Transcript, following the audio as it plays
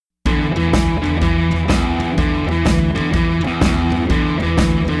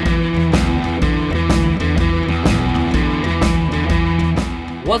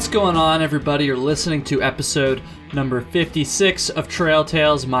What's going on, everybody? You're listening to episode number 56 of Trail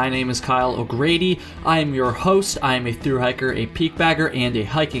Tales. My name is Kyle O'Grady. I am your host. I am a thru hiker, a peak bagger, and a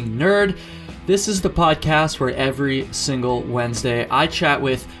hiking nerd. This is the podcast where every single Wednesday I chat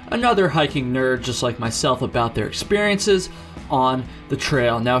with another hiking nerd just like myself about their experiences on the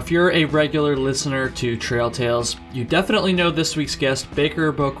trail. Now, if you're a regular listener to Trail Tales, you definitely know this week's guest,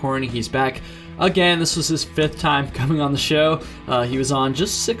 Baker Bocorny. He's back again. This was his 5th time coming on the show. He was on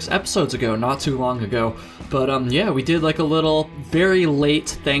just 6 episodes ago, not too long ago. But yeah, we did like a little very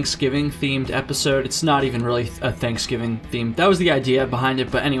late Thanksgiving themed episode. It's not even really a Thanksgiving theme. That was the idea behind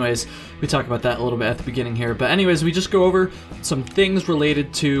it. But anyways, we talk about that a little bit at the beginning here. But anyways, we just go over some things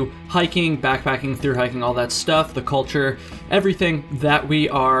related to hiking, backpacking, through hiking, all that stuff, the culture, everything that we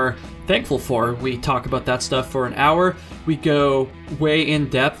are thankful for. We talk about that stuff for an hour. We go way in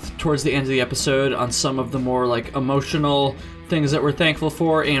depth towards the end of the episode on some of the more like emotional things that we're thankful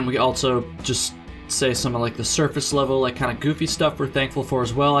for, and we also just say some of like the surface level, like kind of goofy stuff we're thankful for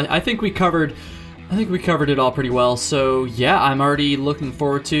as well. I think we covered it all pretty well. So yeah, I'm already looking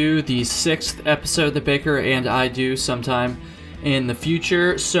forward to the 6th episode that Baker and I do sometime in the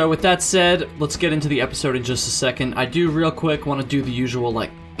future. So with that said, let's get into the episode in just a second. I do real quick want to do the usual like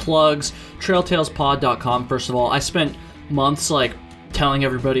plugs. trailtalespod.com. First of all, I spent months like telling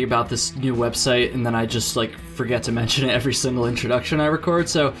everybody about this new website, and then I just like forget to mention it every single introduction I record.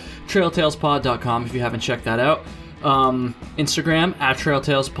 So trailtalespod.com if you haven't checked that out. Instagram at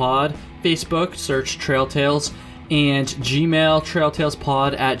trailtalespod, Facebook search trailtales, and Gmail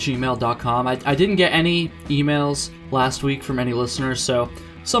trailtalespod@gmail.com. I didn't get any emails last week from any listeners, so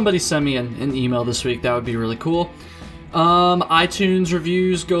somebody send me an email this week. That would be really cool. iTunes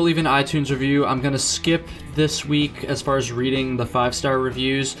reviews, go leave an iTunes review. I'm gonna skip this week as far as reading the 5-star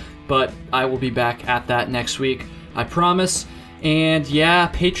reviews, but I will be back at that next week, I promise. And yeah,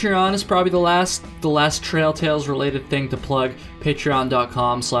 Patreon is probably the last Trail Tales related thing to plug.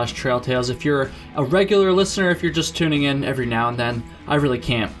 Patreon.com/trailtales. If you're a regular listener, if you're just tuning in every now and then, I really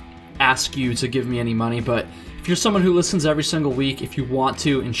can't ask you to give me any money, but if you're someone who listens every single week, if you want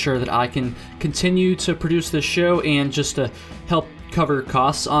to ensure that I can continue to produce this show and just to help cover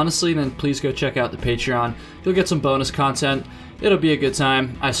costs, honestly, then please go check out the Patreon. You'll get some bonus content. It'll be a good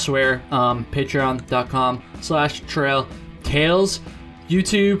time, I swear. Patreon.com/trailtales.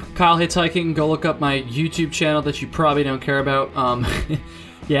 YouTube, Kyle Hates Hiking. Go look up my YouTube channel that you probably don't care about.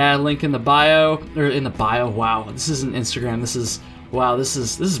 Yeah, link in the bio, or in the bio. Wow, this isn't Instagram. This is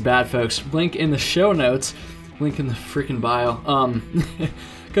bad, folks. Link in the show notes. Link in the freaking bio.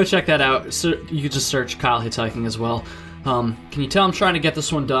 Go check that out. So you could just search Kyle Hates Hiking as well. Can you tell I'm trying to get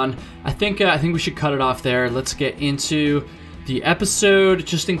this one done? I think we should cut it off there. Let's get into the episode.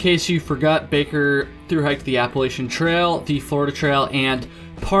 Just in case you forgot, Baker thru hiked the Appalachian Trail, the Florida Trail, and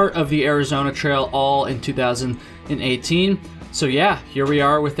part of the Arizona Trail all in 2018. So yeah, here we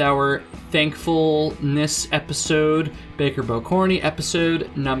are with our thankfulness episode, Baker Bocorny, episode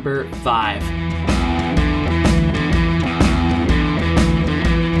number 5.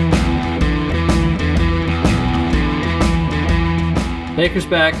 Baker's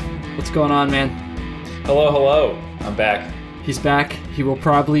back. What's going on, man? Hello. I'm back. He's back. He will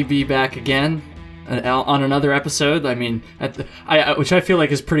probably be back again on another episode. I mean, which I feel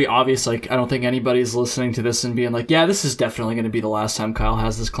like is pretty obvious. Like, I don't think anybody's listening to this and being like, yeah, this is definitely going to be the last time Kyle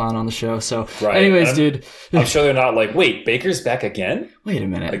has this clown on the show. So right. Anyways, dude. I'm sure they're not like, wait, Baker's back again? Wait a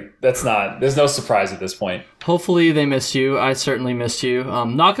minute. Like, there's no surprise at this point. Hopefully they missed you. I certainly missed you.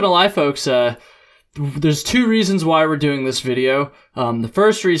 Not going to lie, folks. There's 2 reasons why we're doing this video. The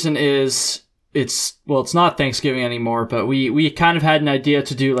first reason is it's not Thanksgiving anymore, but we kind of had an idea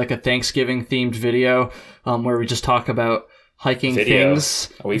to do like a Thanksgiving themed video, where we just talk about hiking things.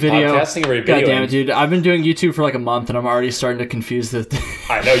 Are we podcasting or are we videoing? God damn it, dude. I've been doing YouTube for like a month and I'm already starting to confuse the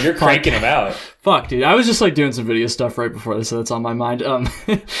I know, you're cranking them out. Fuck, dude. I was just like doing some video stuff right before this, so that's on my mind.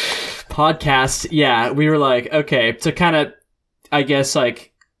 Podcast, yeah, we were like, okay, to kind of, I guess, like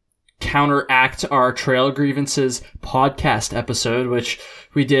counteract our trail grievances podcast episode, which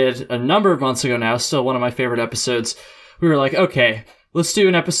we did a number of months ago now, still one of my favorite episodes. We were like, okay, let's do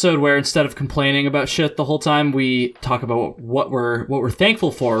an episode where instead of complaining about shit the whole time, we talk about what we're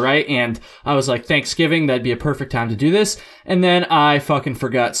thankful for, right? And I was like, Thanksgiving, that'd be a perfect time to do this. And then I fucking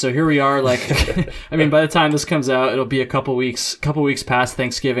forgot. So here we are, like, I mean, by the time this comes out, it'll be a couple weeks past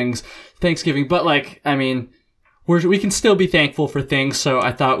Thanksgiving. But like, I mean, we can still be thankful for things, so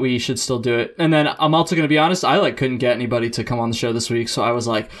I thought we should still do it. And then I'm also going to be honest, I couldn't get anybody to come on the show this week, so I was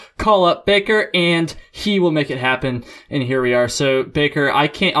like, call up Baker and he will make it happen. And here we are. So Baker, I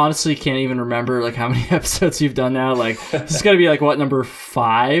can't even remember like how many episodes you've done now. Like this is going to be like what, number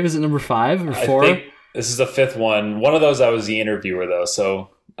 5? Is it number 5 or 4? I think this is the 5th one. One of those I was the interviewer though, so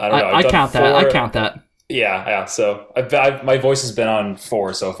I don't know. I count that. I count that. Yeah. So my voice has been on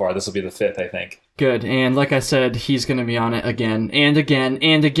 4 so far. This will be the 5th, I think. Good. And like I said, he's going to be on it again and again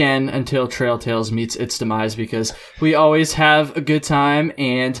and again until Trail Tales meets its demise, because we always have a good time.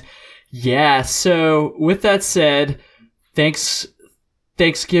 And yeah, so with that said,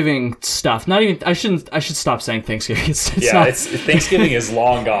 Thanksgiving stuff. I should stop saying Thanksgiving. Thanksgiving is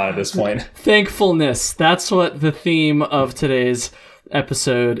long gone at this point. Thankfulness. That's what the theme of today's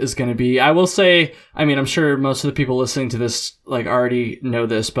episode is going to be. I will say, I mean, I'm sure most of the people listening to this like already know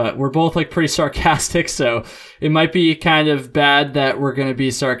this, but we're both like pretty sarcastic, so it might be kind of bad that we're going to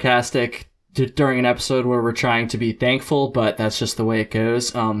be sarcastic during an episode where we're trying to be thankful, but that's just the way it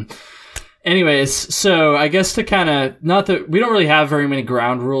goes. Anyways, so I guess to kind of, not that we don't really have very many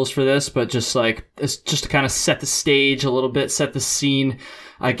ground rules for this, but just like, it's just to kind of set the stage a little bit, set the scene,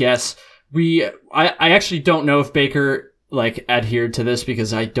 I guess. I actually don't know if Baker like adhered to this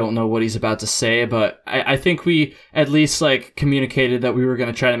because I don't know what he's about to say, but I think we at least like communicated that we were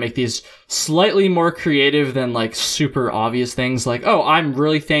going to try to make these slightly more creative than like super obvious things like, oh, I'm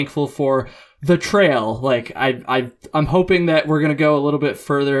really thankful for the trail. Like I'm hoping that we're going to go a little bit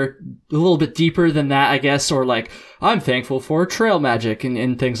further, a little bit deeper than that, I guess, or like I'm thankful for trail magic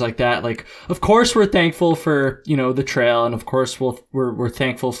and things like that. Like, of course we're thankful for, the trail, and of course we're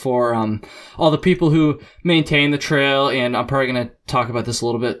thankful for all the people who maintain the trail, and I'm probably going to talk about this a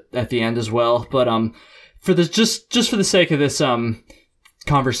little bit at the end as well. But for this, just for the sake of this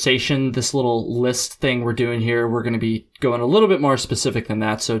conversation, this little list thing we're doing here, we're going to be going a little bit more specific than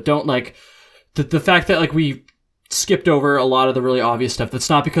that. So don't like the fact that like we skipped over a lot of the really obvious stuff. That's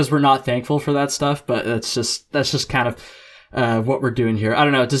not because we're not thankful for that stuff, but that's just kind of what we're doing here. I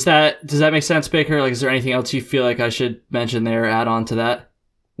don't know. Does that make sense, Baker? Like, is there anything else you feel like I should mention there, add on to that?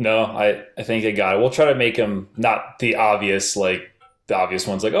 No, I think I got it. We'll try to make them not the obvious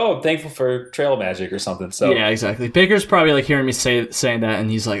ones, like, oh, I'm thankful for trail magic or something. So yeah, exactly. Baker's probably like hearing me saying that, and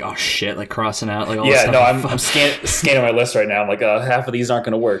he's like, oh shit, like crossing out like all yeah. This No, stuff. I'm scanning my list right now. I'm like, half of these aren't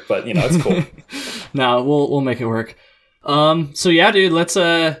going to work, but it's cool. No, we'll make it work. So yeah, dude, let's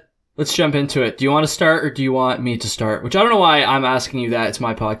jump into it. Do you want to start or do you want me to start? Which I don't know why I'm asking you that. It's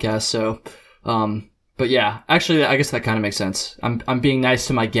my podcast, so but yeah, actually, I guess that kind of makes sense. I'm being nice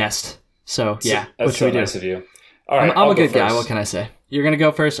to my guest, so yeah. That's what should we do? Nice of you. All right, I'm a good guy. What can I say? You're gonna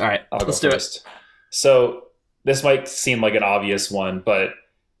go first. All right, let's do it. So this might seem like an obvious one, but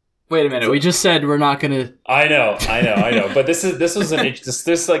wait a minute. We just said we're not gonna. I know. But this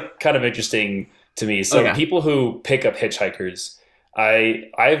is like kind of interesting to me. So okay. People who pick up hitchhikers,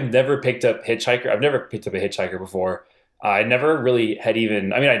 I've never picked up a hitchhiker before. I never really had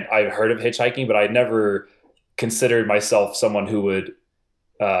even. I mean, I've heard of hitchhiking, but I never considered myself someone who would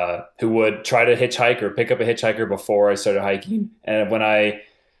try to hitchhike or pick up a hitchhiker before I started hiking. And when I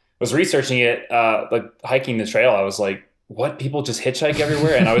was researching it, like hiking the trail, I was like, what, people just hitchhike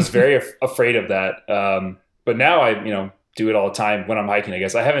everywhere? And I was very afraid of that. But now I, do it all the time when I'm hiking, I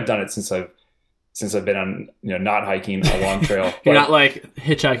guess. I haven't done it since I've been on, not hiking a long trail. You're not like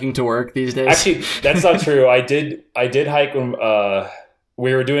hitchhiking to work these days? Actually, that's not true. I did hike when,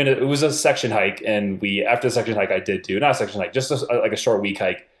 we were doing it was a section hike, and after the section hike I did do, not a section hike, just like a short week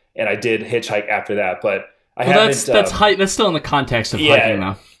hike, and I did hitchhike after that, but I haven't. That's still in the context of hiking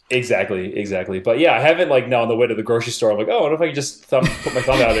though. Exactly. But yeah, I haven't on the way to the grocery store, I'm like, oh, what if I could just put my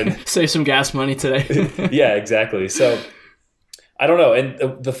thumb out and save some gas money today? Yeah, exactly. So I don't know.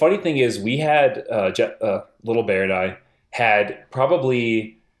 And the funny thing is, we had Little Bear and I had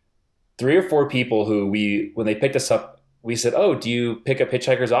probably 3 or 4 people who when they picked us up, we said, oh, do you pick up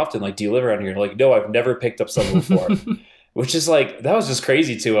hitchhikers often? Like, do you live around here? And like, no, I've never picked up someone before. Which is like, that was just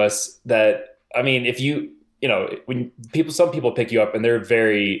crazy to us. That, I mean, if some people pick you up and they're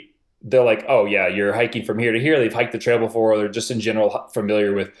like, oh yeah, you're hiking from here to here. They've hiked the trail before, or they're just in general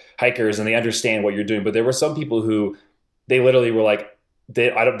familiar with hikers and they understand what you're doing. But there were some people who they literally were like, they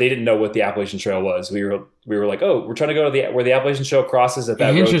didn't know what the Appalachian Trail was. We were like, oh, we're trying to go to where the Appalachian Trail crosses at that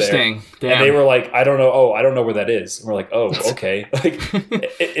road there. Interesting. Damn. And they were like, I don't know. Oh, I don't know where that is. And we're like, oh, okay. Like,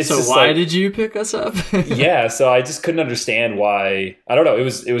 it's so just why did you pick us up? Yeah. So I just couldn't understand why. I don't know. It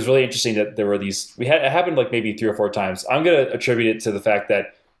was really interesting that there were these. It happened like maybe 3 or 4 times. I'm gonna attribute it to the fact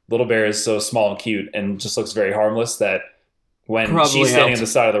that Little Bear is so small and cute and just looks very harmless that when Probably she's standing helped. on the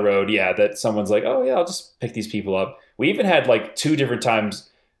side of the road. Yeah, that someone's like, oh yeah, I'll just pick these people up. We even had like 2 different times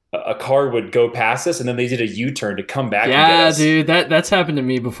a car would go past us and then they did a U-turn to come back and get Yeah, us. dude, that's happened to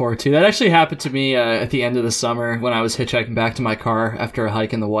me before too. That actually happened to me at the end of the summer when I was hitchhiking back to my car after a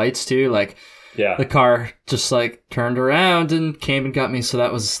hike in the Whites too. Like, Yeah. the car just like turned around and came and got me. So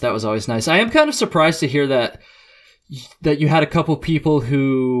that was always nice. I am kind of surprised to hear that you had a couple people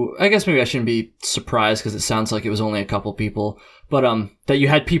who, I guess maybe I shouldn't be surprised because it sounds like it was only a couple people, but that you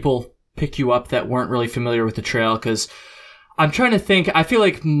had people pick you up that weren't really familiar with the trail. Because I'm trying to think. I feel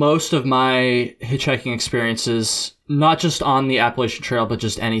like most of my hitchhiking experiences, not just on the Appalachian Trail, but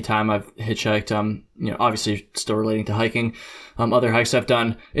just any time I've hitchhiked, obviously still relating to hiking, other hikes I've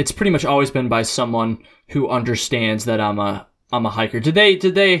done, it's pretty much always been by someone who understands that I'm a hiker. Did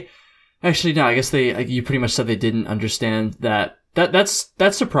they? Actually, no. I guess you pretty much said they didn't understand that.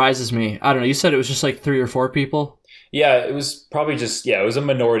 That surprises me. I don't know. You said it was just like 3 or 4 people. Yeah, it was probably just, it was a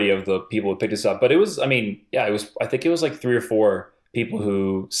minority of the people who picked us up. But it was, I think it was like 3 or 4 people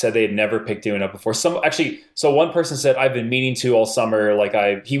who said they had never picked anyone up before. So one person said, I've been meaning to all summer.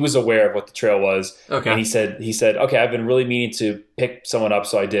 Like he was aware of what the trail was. Okay. And he said, okay, I've been really meaning to pick someone up.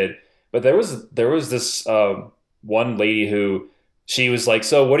 So I did. But there was this one lady who, she was like,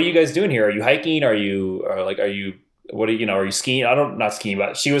 so what are you guys doing here? Are you hiking? Are you skiing? Not skiing,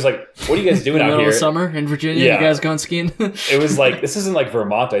 but she was like, what are you guys doing out Middle here? of summer in Virginia, Yeah. You guys going skiing? It was like, this isn't like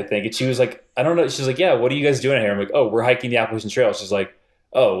Vermont, I think. And she was like, I don't know. She's like, yeah, what are you guys doing out here? I'm like, oh, we're hiking the Appalachian Trail. She's like,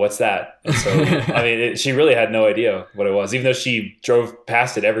 oh, what's that? And so, she really had no idea what it was, even though she drove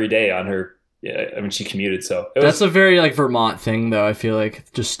past it every day on her. Yeah, she commuted. So that's a very like Vermont thing, though. I feel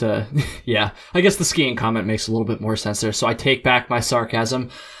like just, yeah. I guess the skiing comment makes a little bit more sense there. So I take back my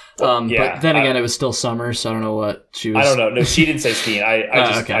sarcasm. But then again, it was still summer, so I don't know what she was. I don't know. No, she didn't say skiing.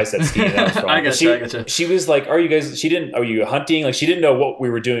 I said skiing. That was wrong. I gotcha. She was like, "Are you hunting?" Like she didn't know what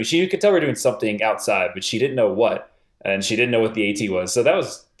we were doing. She could tell we were doing something outside, but she didn't know what, and she didn't know what the AT was. So that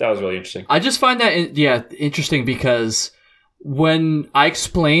was really interesting. I just find that interesting because when I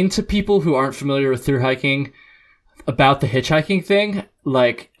explain to people who aren't familiar with through hiking about the hitchhiking thing,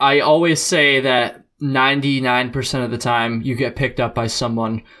 like I always say that 99% of the time you get picked up by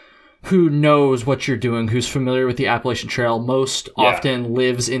someone who knows what you're doing, who's familiar with the Appalachian Trail, most often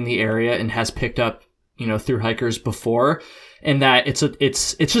lives in the area and has picked up, through hikers before, and that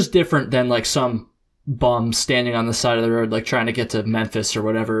it's just different than like some bum standing on the side of the road, like trying to get to Memphis or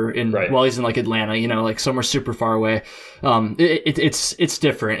whatever while he's in like Atlanta, like somewhere super far away. It's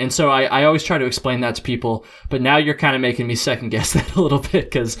different. And so I always try to explain that to people, but now you're kind of making me second guess that a little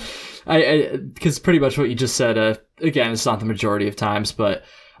bit because pretty much what you just said, again, it's not the majority of times, but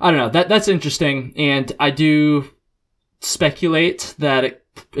I don't know. That's interesting, and I do speculate that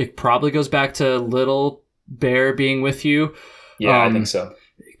it probably goes back to Little Bear being with you. Yeah, I think so.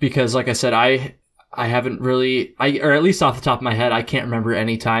 Because, like I said, I haven't really, or at least off the top of my head, I can't remember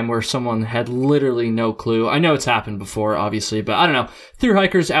any time where someone had literally no clue. I know it's happened before, obviously, but I don't know. Through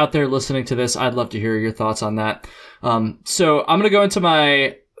hikers out there listening to this, I'd love to hear your thoughts on that. So I'm going to go into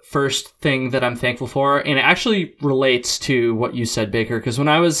my first thing that I'm thankful for, and it actually relates to what you said, Baker, because when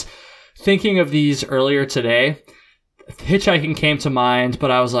I was thinking of these earlier today, hitchhiking came to mind,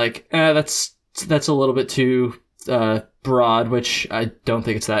 but I was like, that's a little bit too broad, which I don't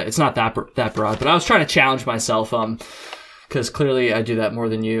think it's not that broad, but I was trying to challenge myself, because clearly I do that more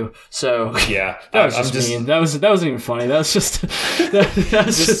than you. So yeah, that was just mean. That wasn't even funny. That was just that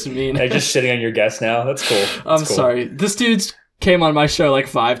was just mean. You're just shitting on your guest now. That's cool. I'm sorry. This dude's came on my show like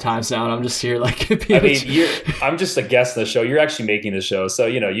 5 times now, and I'm just here like. I'm just a guest on the show. You're actually making the show, so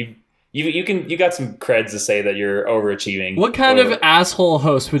you got some creds to say that you're overachieving. What kind of asshole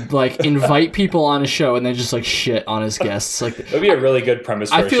host would like invite people on a show and then just like shit on his guests? Like it would be a really good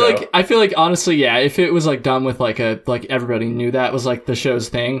premise for a show. I feel like honestly, yeah, if it was like done with like everybody knew that was like the show's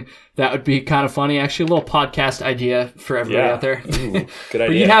thing, that would be kind of funny. Actually, a little podcast idea for everybody out there. Ooh, good idea.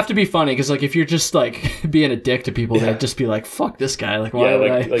 But you have to be funny because like if you're just like being a dick to people, they'd just be like, "Fuck this guy!" Like why would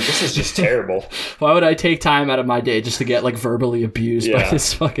I? Like this is just terrible. Why would I take time out of my day just to get like verbally abused by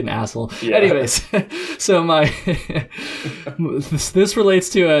this fucking asshole? Yeah. Anyways, so this relates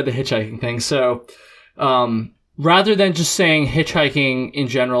to the hitchhiking thing. So rather than just saying hitchhiking in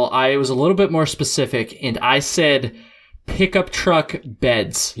general, I was a little bit more specific and I said pickup truck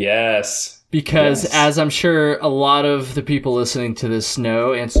beds. Yes. Because as I'm sure a lot of the people listening to this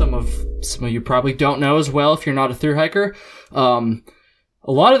know, and some of you probably don't know as well if you're not a thru hiker, a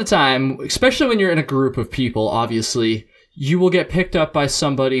lot of the time, especially when you're in a group of people, obviously, you will get picked up by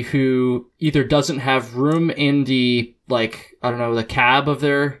somebody who either doesn't have room in the, like, I don't know, the cab of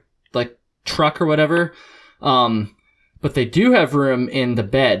their, like, truck or whatever. but they do have room in the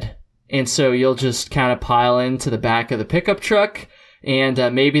bed. And so you'll just kind of pile into the back of the pickup truck, and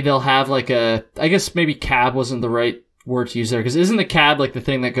maybe they'll have like I guess maybe cab wasn't the right word to use there, because isn't the cab like the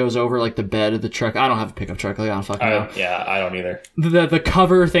thing that goes over like the bed of the truck? I don't have a pickup truck, like I don't fucking know. Yeah, I don't either. The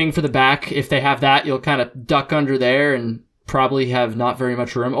cover thing for the back, if they have that, you'll kind of duck under there and probably have not very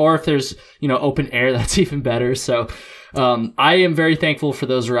much room. Or if there's, open air, that's even better. So I am very thankful for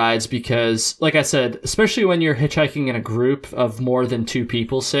those rides because, like I said, especially when you're hitchhiking in a group of more than 2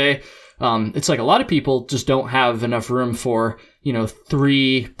 people, say, it's like a lot of people just don't have enough room for,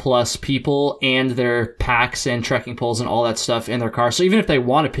 3+ people and their packs and trekking poles and all that stuff in their car. So even if they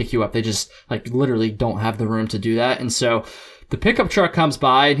want to pick you up, they just like literally don't have the room to do that. And so the pickup truck comes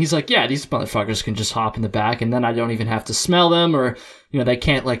by and he's like, yeah, these motherfuckers can just hop in the back and then I don't even have to smell them, or, they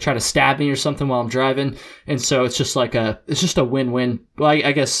can't like try to stab me or something while I'm driving. And so it's just like it's just a win-win. Well,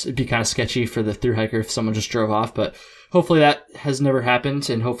 I guess it'd be kind of sketchy for the thru hiker if someone just drove off, but hopefully that has never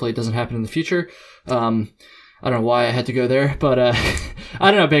happened and hopefully it doesn't happen in the future. I don't know why I had to go there, but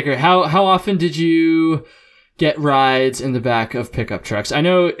I don't know, Baker, how often did you get rides in the back of pickup trucks? I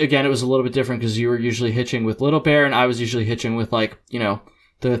know, again, it was a little bit different because you were usually hitching with Little Bear and I was usually hitching with like,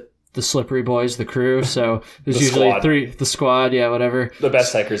 the Slippery Boys, the crew. So there's usually squad. The squad, yeah, whatever. The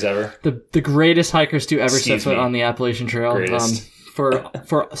best hikers ever. The greatest hikers to ever set foot on the Appalachian Trail. For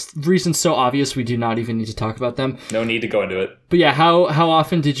reasons so obvious, we do not even need to talk about them. No need to go into it. But yeah, how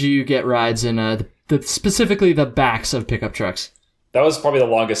often did you get rides in specifically the backs of pickup trucks? That was probably the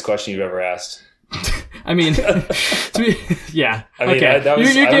longest question you've ever asked. I mean, yeah. I mean, okay,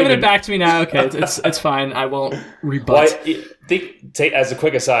 you're giving it back to me now. Okay, it's fine. I won't rebut. Well, as a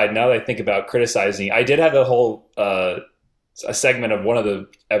quick aside, now that I think about criticizing, I did have a whole a segment of one of the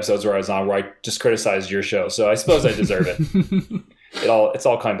episodes where I was on where I just criticized your show. So I suppose I deserve it. It's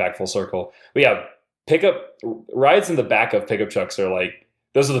all coming back full circle. But yeah, pickup rides in the back of pickup trucks are like,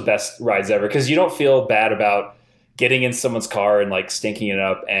 those are the best rides ever because you don't feel bad about getting in someone's car and like stinking it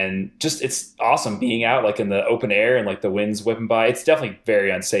up, and just it's awesome being out like in the open air and like the wind's whipping by. It's definitely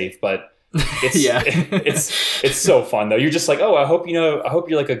very unsafe, but it's it's so fun though. You're just like, oh, I hope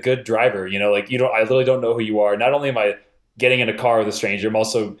you're like a good driver. Like I literally don't know who you are. Not only am I getting in a car with a stranger, I'm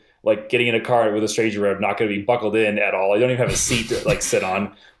also like getting in a car with a stranger where I'm not going to be buckled in at all. I don't even have a seat to like sit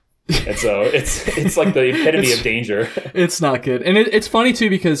on. And so it's like the epitome of danger. It's not good. And it's funny too,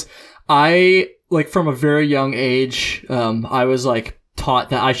 because I like from a very young age, I was like taught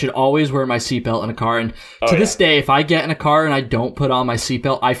that I should always wear my seatbelt in a car. And to this day, if I get in a car and I don't put on my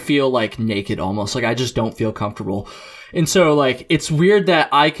seatbelt, I feel like naked almost. Like I just don't feel comfortable. And so like, it's weird that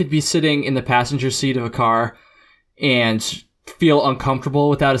I could be sitting in the passenger seat of a car and feel uncomfortable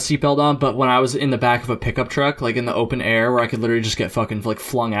without a seatbelt on, but when I was in the back of a pickup truck, like in the open air where I could literally just get fucking like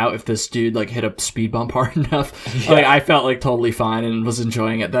flung out if this dude like hit a speed bump hard enough, like I felt like totally fine and was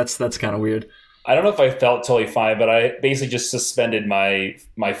enjoying it. That's kind of weird. I don't know if I felt totally fine, but I basically just suspended my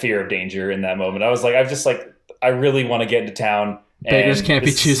fear of danger in that moment. I was like, I really want to get into town. Beggars can't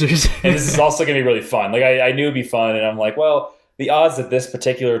be choosers. And this is also going to be really fun. Like I knew it'd be fun, and I'm like, well, the odds that this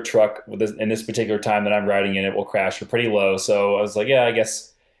particular truck in this particular time that I'm riding in it will crash are pretty low. So I was like, yeah, I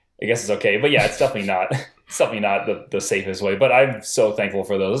guess it's okay. But yeah, it's definitely not the safest way. But I'm so thankful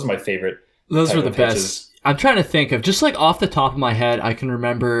for those. Those are my favorite. Those were the best. I'm trying to think of just like off the top of my head, I can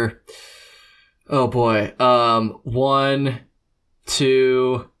remember. Oh boy, 1,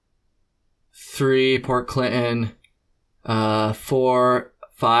 2, 3, Port Clinton, 4,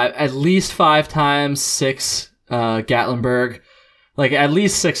 5, at least 5 times, 6, Gatlinburg. Like at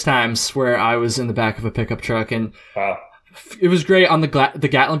least 6 times where I was in the back of a pickup truck, and wow. It was great on the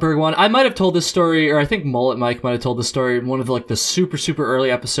Gatlinburg one. I might have told this story, or I think Mullet Mike might have told this story in one of the super, super early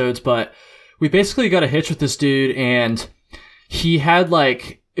episodes, but we basically got a hitch with this dude, and he had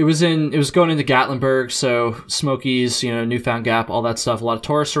it was going into Gatlinburg, so Smokies, Newfound Gap, all that stuff, a lot of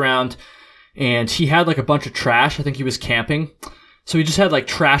tourists around, and he had a bunch of trash. I think he was camping. So he just had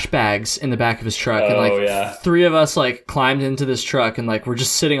trash bags in the back of his truck, and 3 of us climbed into this truck, and we're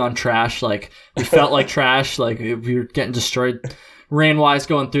just sitting on trash. We felt like trash, we were getting destroyed rain wise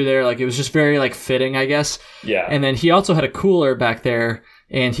going through there. It was just very fitting, I guess. Yeah. And then he also had a cooler back there,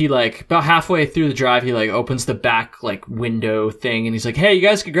 and he about halfway through the drive, he opens the back window thing, and he's like, "Hey, you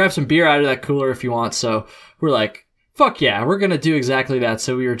guys could grab some beer out of that cooler if you want." So we're like, "Fuck yeah, we're gonna do exactly that."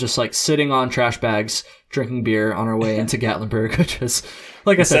 So we were just sitting on trash bags, drinking beer on our way into Gatlinburg, which was,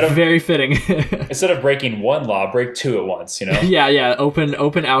 I said, very fitting. Instead of breaking one law, break 2 at once, Yeah.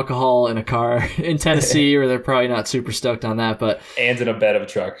 Open alcohol in a car in Tennessee, where they're probably not super stoked on that, but and in a bed of a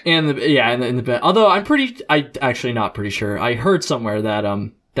truck. And in the bed. Although I actually not pretty sure. I heard somewhere that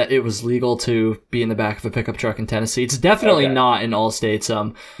that it was legal to be in the back of a pickup truck in Tennessee. It's definitely not in all states.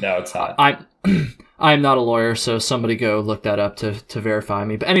 No, it's not. I'm not a lawyer, so somebody go look that up to verify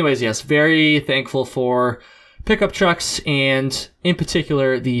me. But anyways, yes, very thankful for pickup trucks, and in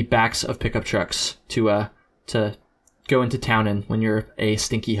particular the backs of pickup trucks to go into town in when you're a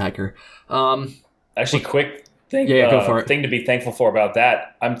stinky hiker. Actually, quick thing, go for it. Thing to be thankful for about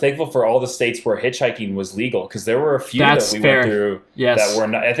that. I'm thankful for all the states where hitchhiking was legal, because there were a few that we went through that were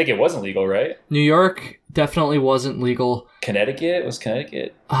not. I think it wasn't legal, right? New York definitely wasn't legal. Connecticut? Was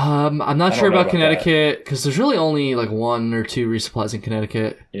Connecticut? I'm not sure about Connecticut, because there's really only like 1 or 2 resupplies in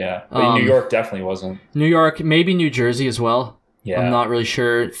Connecticut. Yeah, but New York definitely wasn't. New York, maybe New Jersey as well. Yeah. I'm not really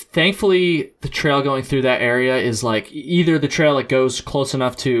sure. Thankfully, the trail going through that area is like either the trail that goes close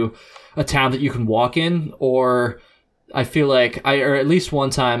enough to a town that you can walk in, or I feel like or at least one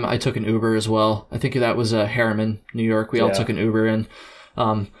time I took an Uber as well. I think that was Harriman, New York. We all took an Uber in.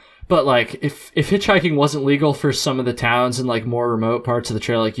 But like if hitchhiking wasn't legal for some of the towns and like more remote parts of the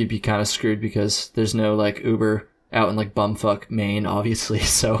trail, like you'd be kind of screwed because there's no like Uber out in like bumfuck Maine, obviously.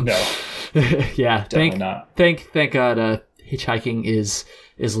 So no, yeah, definitely not. Thank God, hitchhiking is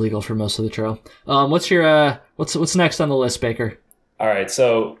legal for most of the trail. What's your what's next on the list, Baker? All right,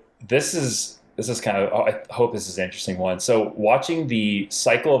 so this is kind of, I hope this is an interesting one. So watching the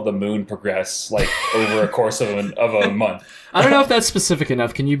cycle of the moon progress like over a course of a month. I don't know if that's specific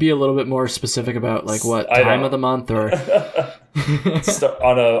enough. Can you be a little bit more specific about like what time of the month or on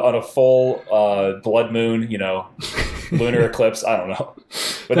a full blood moon, lunar eclipse? I don't know.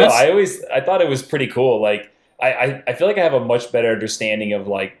 But no, I thought it was pretty cool. Like I feel like I have a much better understanding of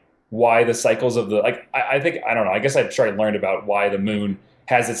like why the cycles of the like I think I don't know. I guess I've tried to learn about why the moon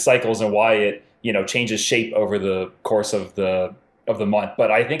has its cycles and why it changes shape over the course of the month.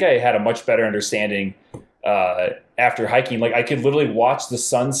 But I think I had a much better understanding after hiking. Like I could literally watch the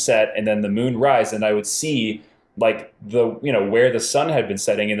sun set and then the moon rise, and I would see like the where the sun had been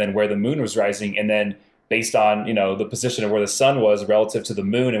setting and then where the moon was rising, and then based on the position of where the sun was relative to the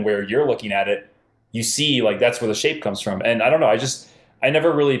moon and where you're looking at it, you see like that's where the shape comes from. And I don't know, I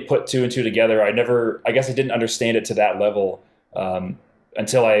never really put 2 and 2 together. I guess I didn't understand it to that level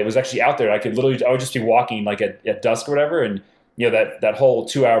until I was actually out there. I would just be walking like at dusk or whatever, and that whole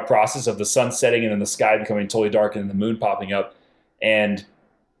 2-hour process of the sun setting and then the sky becoming totally dark and then the moon popping up, and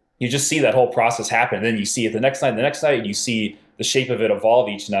you just see that whole process happen. And then you see it the next night, and you see the shape of it evolve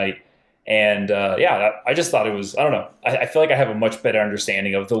each night. And I just thought it was, I don't know. I feel like I have a much better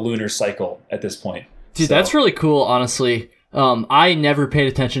understanding of the lunar cycle at this point. Dude, that's really cool, honestly. I never paid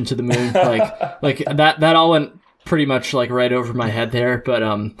attention to the moon. Like that all went pretty much like right over my head there. But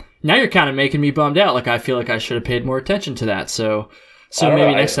now you're kind of making me bummed out. Like I feel like I should have paid more attention to that. So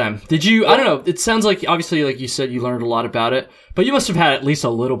maybe next time. Did you? I don't know. It sounds like obviously, like you said, you learned a lot about it, but you must have had at least a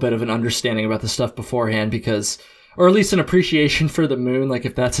little bit of an understanding about the stuff beforehand, because. Or at least an appreciation for the moon, like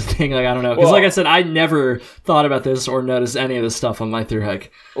if that's a thing, like I don't know. Because like I said, I never thought about this or noticed any of this stuff on my through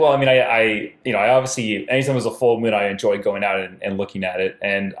hike. Well, I mean, I obviously, anytime there's a full moon, I enjoy going out and looking at it.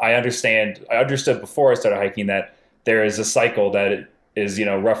 And I understood before I started hiking that there is a cycle that is,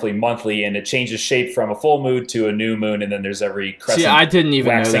 roughly monthly, and it changes shape from a full moon to a new moon, and then there's every crescent. See, I didn't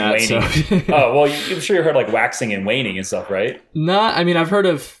even know that. Waning. So. Oh, well, I'm sure you heard like waxing and waning and stuff, right? Nah, I mean, I've heard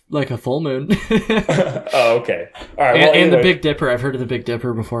of like a full moon. Oh, okay. All right. Well, and the Big Dipper. I've heard of the Big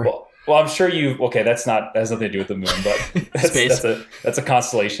Dipper before. Well, I'm sure okay, that has nothing to do with the moon, but that's a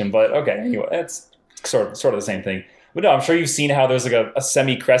constellation. But okay, anyway, it's sort of the same thing. But no, I'm sure you've seen how there's like a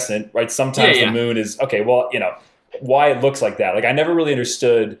semi-crescent, right? Sometimes the moon is, okay, well, why it looks like that. Like I never really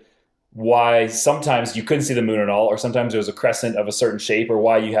understood why sometimes you couldn't see the moon at all, or sometimes there was a crescent of a certain shape, or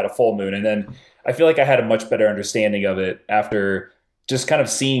why you had a full moon. And then I feel like I had a much better understanding of it after just kind of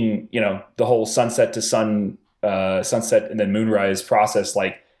seeing, the whole sunset to sunset and then moonrise process,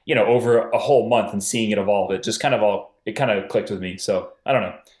 like, over a whole month and seeing it evolve. It just kind of clicked with me. So I don't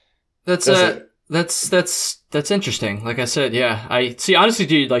know. That's interesting. Like I said, yeah. I see. Honestly,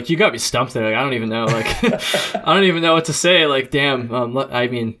 dude, like you got me stumped there. Like, I don't even know. Like, I don't even know what to say. Like, damn. I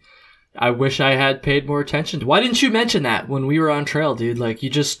mean, I wish I had paid more attention. Why didn't you mention that when we were on trail, dude? Like, you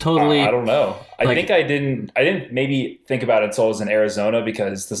just totally. I don't know. I think I didn't maybe think about it until I was in Arizona,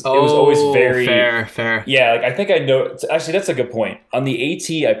 because it was always very fair. Yeah, like I think I know. Actually, that's a good point. On the AT,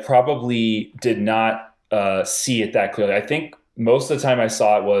 I probably did not see it that clearly. I think most of the time I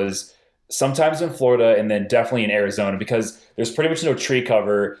saw it was sometimes in Florida, and then definitely in Arizona, because there's pretty much no tree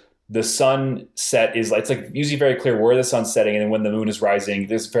cover. The sunset is it's like usually very clear where the sun's setting, and then when the moon is rising,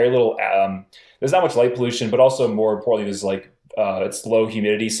 there's very little. There's not much light pollution, but also more importantly, there's like it's low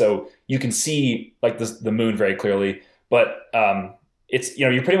humidity, so you can see like the moon very clearly. But it's,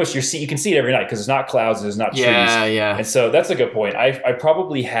 you pretty much, you can see it every night because it's not clouds and there's not trees. Yeah. And so that's a good point. I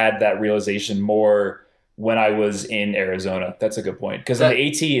probably had that realization more when I was in Arizona. That's a good point. Because in the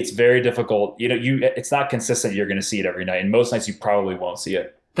AT, it's very difficult. It's not consistent. You're going to see it every night. And most nights you probably won't see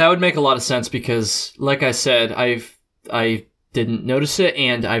it. That would make a lot of sense because, like I said, I didn't notice it,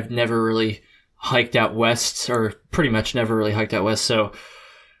 and I've never really hiked out west, or pretty much never really hiked out west. So,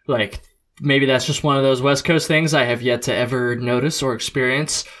 like, maybe that's just one of those West Coast things I have yet to ever notice or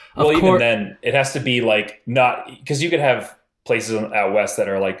experience. Even then, it has to be like not, because you could have places out west that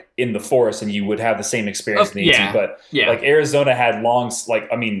are like in the forest and you would have the same experience in the AT, but like Arizona had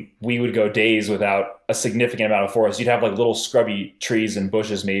we would go days without a significant amount of forest. You'd have like little scrubby trees and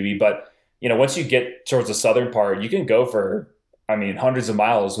bushes maybe, but once you get towards the southern part, you can go for hundreds of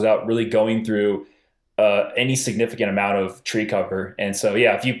miles without really going through any significant amount of tree cover. And so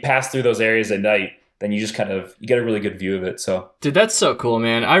if you pass through those areas at night, then you just you get a really good view of it. So dude, that's so cool,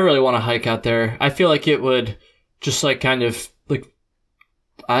 man. I really want to hike out there. I feel like it would just like kind of like,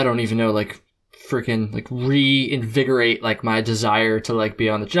 I don't even know, like freaking like reinvigorate like my desire to like be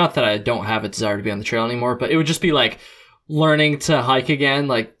on the, not that I don't have a desire to be on the trail anymore, but it would just be like learning to hike again,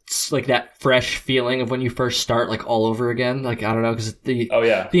 like that fresh feeling of when you first start, like all over again. Like, I don't know, because the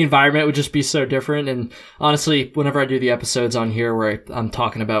environment would just be so different. And honestly, whenever I do the episodes on here where I'm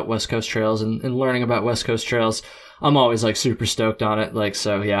talking about West Coast trails and learning about West Coast trails, I'm always like super stoked on it. Like,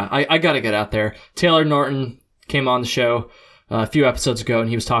 so yeah, I gotta get out there. Taylor Norton came on the show a few episodes ago, and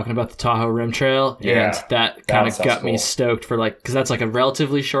he was talking about the Tahoe Rim Trail, and that kind of got me stoked for like, because that's like a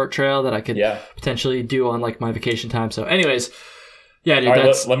relatively short trail that I could potentially do on like my vacation time. So anyways, yeah, dude, all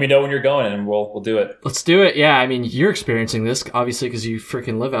right, let me know when you're going and we'll do it. Let's do it. Yeah, I mean, you're experiencing this obviously because you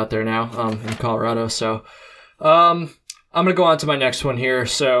freaking live out there now in Colorado. So I'm gonna go on to my next one here.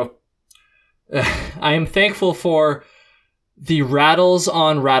 So I am thankful for the rattles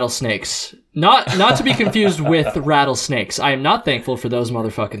on rattlesnakes. Not to be confused with rattlesnakes. I am not thankful for those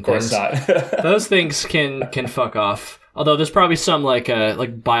motherfucking things. Of course not. Those things can fuck off. Although there's probably some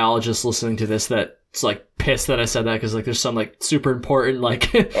like biologists listening to this that's like pissed that I said that, because like there's some like super important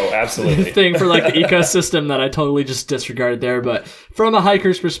like absolutely thing for like the ecosystem that I totally just disregarded there. But from a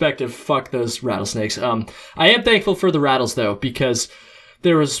hiker's perspective, fuck those rattlesnakes. I am thankful for the rattles though, because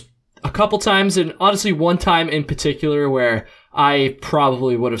there was a couple times, and honestly one time in particular, where I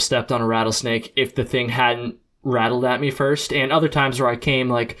probably would have stepped on a rattlesnake if the thing hadn't rattled at me first, and other times where I came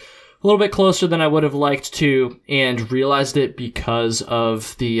like a little bit closer than I would have liked to and realized it because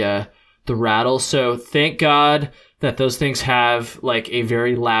of the rattle. So thank God that those things have like a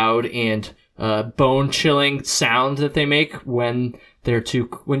very loud and bone-chilling sound that they make when you're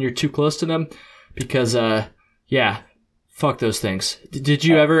too close to them, because fuck those things. Did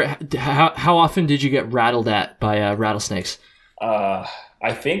you ever? How often did you get rattled at by rattlesnakes? I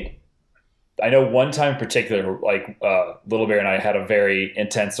know one time in particular, like Little Bear and I had a very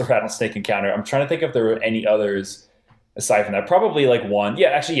intense rattlesnake encounter. I'm trying to think if there were any others aside from that. Probably like one. Yeah,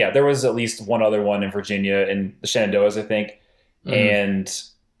 actually, there was at least one other one in Virginia in the Shenandoahs, I think. And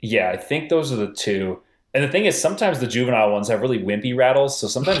I think those are the two. And the thing is, sometimes the juvenile ones have really wimpy rattles, so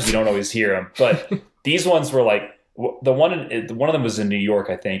sometimes you don't always hear them. But these ones were like, one of them was in New York,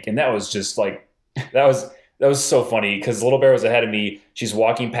 I think, and that was just like that was so funny because Little Bear was ahead of me. She's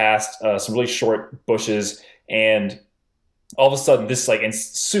walking past some really short bushes, and all of a sudden, this like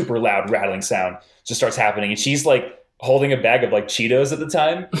super loud rattling sound just starts happening, and she's like holding a bag of like Cheetos at the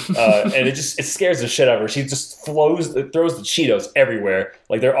time, and it scares the shit out of her. She just throws the Cheetos everywhere,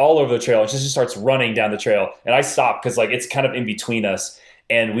 like they're all over the trail, and she just starts running down the trail. And I stop because like it's kind of in between us.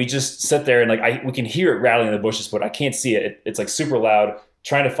 And we just sit there and like we can hear it rattling in the bushes, but I can't see it. It's like super loud,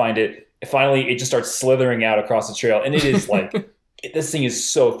 trying to find it. Finally, it just starts slithering out across the trail. And it is like, this thing is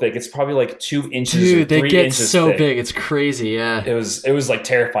so thick. It's probably like 2 inches or 3 inches thick. Dude, they get so big. It's crazy, yeah. It was like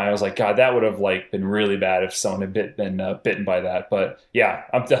terrifying. I was like, God, that would have like been really bad if someone had been bitten by that. But yeah,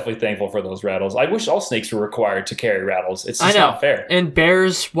 I'm definitely thankful for those rattles. I wish all snakes were required to carry rattles. It's just not fair. And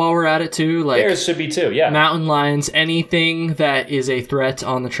bears, while we're at it too, like bears should be too, yeah. Mountain lions, anything that is a threat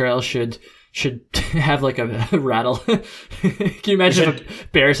on the trail should have like a rattle. Can you imagine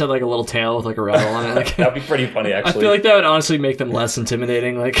if bears had like a little tail with like a rattle on it? Like, that'd be pretty funny, actually. I feel like that would honestly make them less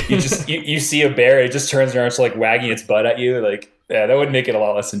intimidating. Like you see a bear, it just turns around, it's like wagging its butt at you. Like, yeah, that would make it a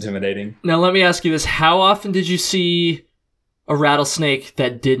lot less intimidating. Now let me ask you this: how often did you see a rattlesnake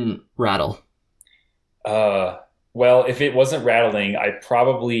that didn't rattle? Well, if it wasn't rattling, I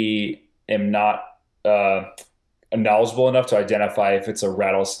probably am not knowledgeable enough to identify if it's a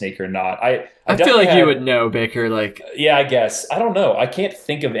rattlesnake or not. I feel like you would know, Baker. Like, yeah, I guess. I don't know. I can't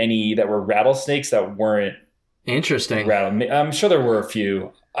think of any that were rattlesnakes that weren't Interesting. rattled me. I'm sure there were a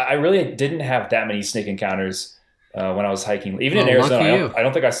few. I really didn't have that many snake encounters when I was hiking. Even in Arizona, I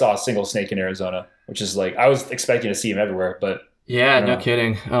don't think I saw a single snake in Arizona, which is like, I was expecting to see them everywhere, but yeah, no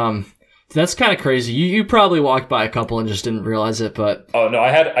kidding. That's kind of crazy. You probably walked by a couple and just didn't realize it, but oh no,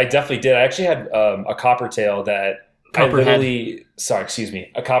 I definitely did. I actually had a coppertail that a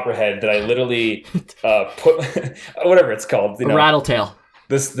copperhead that I literally put whatever it's called, a rattletail.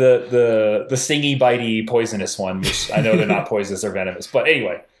 This the stingy, bitey, poisonous one, which I know they're not poisonous or venomous, but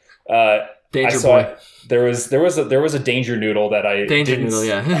anyway, danger boy. There was a danger noodle that I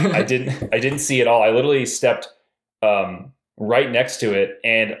didn't see at all. I literally stepped right next to it,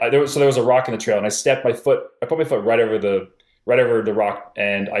 and there was a rock in the trail, and I put my foot right over the rock,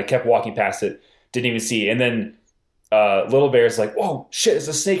 and I kept walking past it, didn't even see, and then Little Bear's like, whoa, shit, there's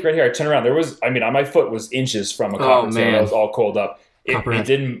a snake right here. I turned around. My foot was inches from a copperhead. That was all coiled up. It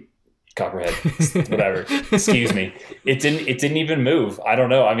didn't copperhead, whatever. Excuse me. It didn't even move. I don't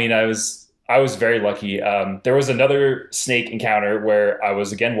know. I mean, I was very lucky. There was another snake encounter where I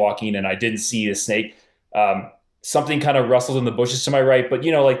was again walking and I didn't see the snake. Something kind of rustled in the bushes to my right, but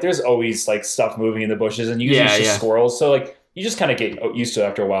like there's always like stuff moving in the bushes, and usually it's just squirrels. So like you just kind of get used to it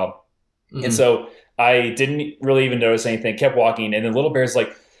after a while. Mm-hmm. And so I didn't really even notice anything, kept walking, and then Little Bear's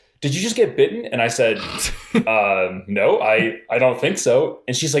like, did you just get bitten? And I said, no, I don't think so.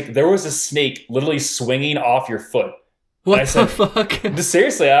 And she's like, there was a snake literally swinging off your foot. What the fuck?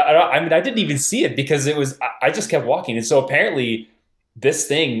 Seriously, I mean, I didn't even see it because I just kept walking. And so apparently this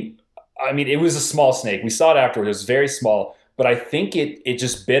thing, I mean, it was a small snake. We saw it afterwards. It was very small, but I think it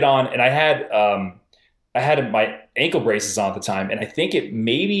just bit on, and I had my ankle braces on at the time, and I think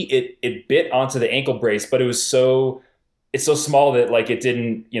it bit onto the ankle brace, but it's so small that like it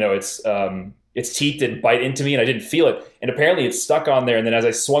didn't, its teeth didn't bite into me, and I didn't feel it. And apparently it stuck on there, and then as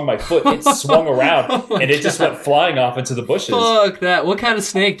I swung my foot, it swung around, and it just went flying off into the bushes. Fuck that. What kind of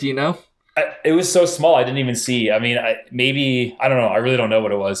snake, do you know? It was so small, I didn't even see. I mean, I don't know. I really don't know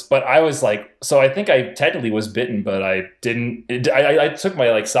what it was. But I was like, so I think I technically was bitten, but I didn't. I took my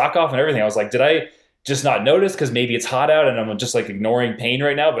like sock off and everything. I was like, did I just not notice because maybe it's hot out and I'm just like ignoring pain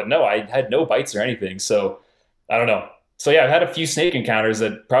right now? But no, I had no bites or anything. So I don't know. So yeah, I've had a few snake encounters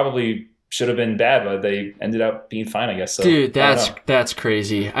that probably should have been bad, but they ended up being fine, I guess. So, dude, that's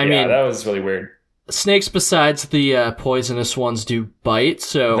crazy. I mean, that was really weird. Snakes, besides the poisonous ones, do bite.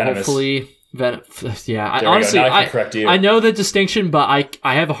 So venomous. Hopefully, I know the distinction, but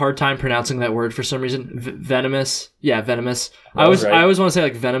I have a hard time pronouncing that word for some reason. Venomous. Yeah, venomous. I always want to say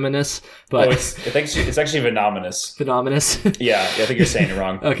like venomous, but it's actually venomous. Venomous. Yeah, I think you're saying it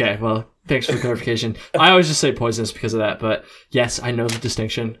wrong. Okay, well, thanks for the clarification. I always just say poisonous because of that, but yes, I know the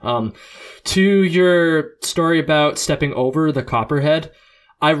distinction. To your story about stepping over the copperhead,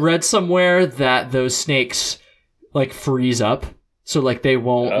 I read somewhere that those snakes like freeze up. So like they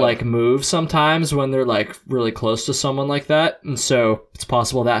won't like move sometimes when they're like really close to someone like that. And so it's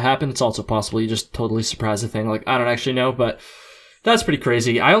possible that happened. It's also possible you just totally surprised the thing. Like, I don't actually know, but that's pretty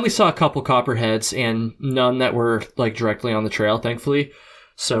crazy. I only saw a couple copperheads and none that were like directly on the trail, thankfully.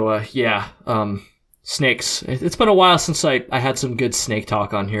 So snakes. It's been a while since I had some good snake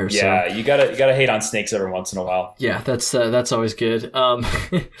talk on here. Yeah, so. you gotta hate on snakes every once in a while. Yeah, that's always good.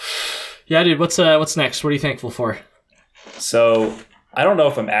 Yeah, dude, what's next? What are you thankful for? So I don't know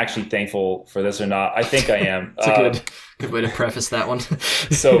if I'm actually thankful for this or not. I think I am. It's a good way to preface that one.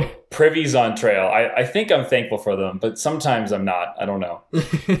 So privies on trail. I think I'm thankful for them, but sometimes I'm not. I don't know.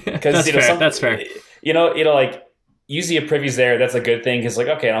 Because that's fair. Like usually a privy's there. That's a good thing because like,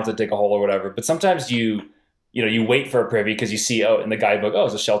 okay, I don't have to dig a hole or whatever. But sometimes you wait for a privy because you see in the guidebook,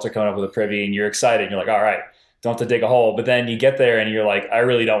 there's a shelter coming up with a privy, and you're excited. And you're like, all right, don't have to dig a hole. But then you get there and you're like, I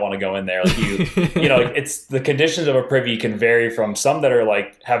really don't want to go in there. Like it's the conditions of a privy can vary from some that are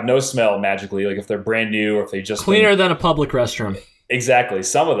like have no smell magically, like if they're brand new or if they just cleaner than a public restroom. Exactly,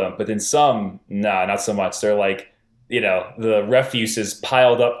 some of them. But then some, not so much. They're like, the refuse is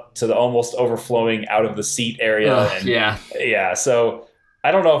piled up to the almost overflowing out of the seat area. Yeah. So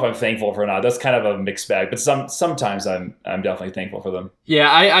I don't know if I'm thankful for or not. That's kind of a mixed bag, but sometimes I'm definitely thankful for them. Yeah,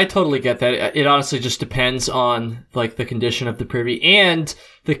 I totally get that. It honestly just depends on like the condition of the privy and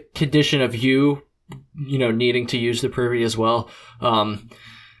the condition of you needing to use the privy as well.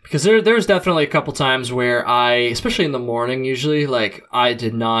 Because there's definitely a couple times where especially in the morning, usually, like I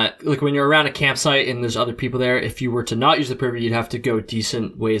did not, like when you're around a campsite and there's other people there, if you were to not use the privy, you'd have to go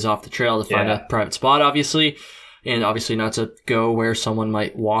decent ways off the trail to find a private spot, obviously. And obviously not to go where someone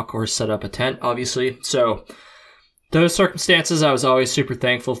might walk or set up a tent, obviously. So those circumstances, I was always super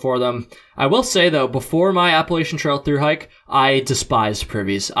thankful for them. I will say, though, before my Appalachian Trail through hike, I despised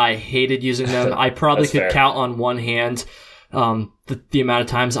privies. I hated using them. I probably could count on one hand the amount of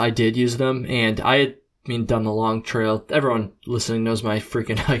times I did use them, and I had done the long trail. Everyone listening knows my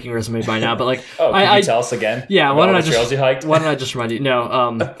freaking hiking resume by now, but like, can you tell us again? Yeah, why don't I trails you hiked? Why don't I just remind you?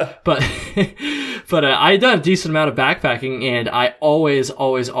 No, but I had done a decent amount of backpacking, and I always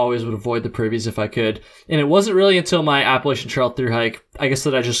would avoid the privies if I could. And it wasn't really until my Appalachian Trail through hike, I guess,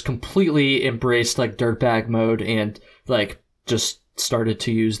 that I just completely embraced like dirtbag mode and like just started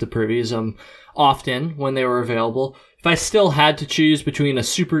to use the privies often when they were available. If I still had to choose between a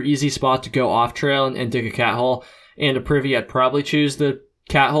super easy spot to go off trail and dig a cat hole and a privy, I'd probably choose the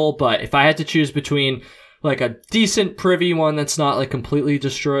cat hole. But if I had to choose between like a decent privy one that's not like completely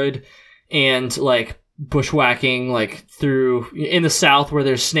destroyed and like bushwhacking like through in the south where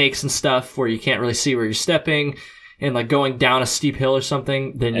there's snakes and stuff where you can't really see where you're stepping and like going down a steep hill or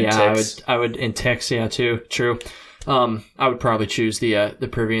something, then and I would and ticks, yeah, too, true. I would probably choose the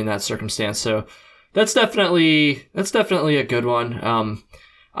privy in that circumstance. So that's definitely a good one.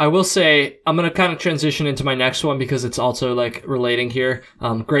 I will say I'm going to kind of transition into my next one because it's also like relating here.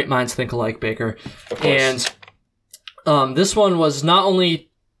 Great minds think alike, Baker. And this one was not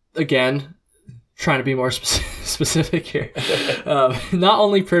only, again, trying to be more specific here, not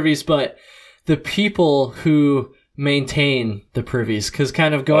only privies, but the people who maintain the privies. Because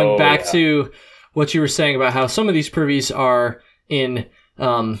kind of going back to what you were saying about how some of these privies are in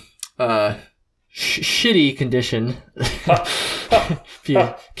shitty condition. If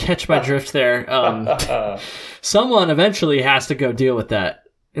you catch my drift there, someone eventually has to go deal with that,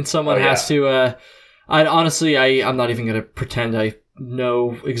 and someone has to. I'm not even going to pretend I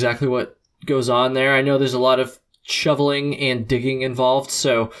know exactly what goes on there. I know there's a lot of shoveling and digging involved,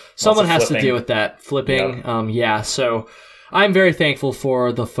 so someone has to deal with that. Flipping, so I'm very thankful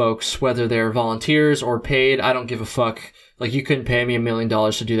for the folks, whether they're volunteers or paid. I don't give a fuck. Like, you couldn't pay me $1 million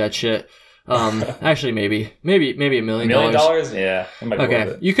to do that shit. Actually, maybe $1 million. $1 million? Yeah.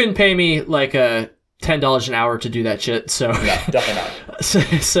 Okay. You couldn't pay me like $10 an hour to do that shit. So no, definitely not.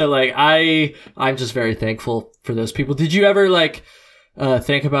 So like I'm just very thankful for those people. Did you ever like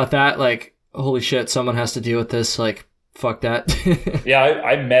think about that? Like, holy shit, someone has to deal with this. Like, fuck that. Yeah,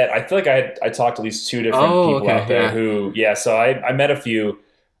 I feel like I talked to at least 2 different people out there who, so I met a few.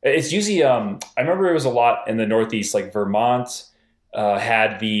 It's usually, I remember it was a lot in the Northeast, like Vermont,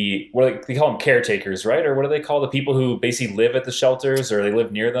 had the, they call them caretakers, right? Or what do they call the people who basically live at the shelters or they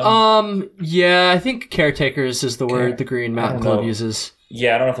live near them? Yeah, I think caretakers is the word the Green Mountain Club uses.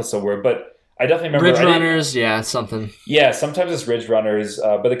 Yeah, I don't know if that's the word, but I definitely remember. Ridge runners, something. Yeah, sometimes it's ridge runners,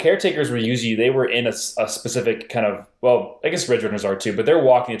 but the caretakers they were in a specific kind of, well, I guess ridge runners are too, but they're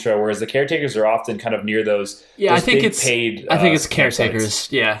walking the trail, whereas the caretakers are often kind of near those. Yeah, those I think it's paid. I think it's caretakers.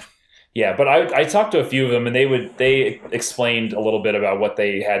 Sites. Yeah. Yeah, but I talked to a few of them, and they explained a little bit about what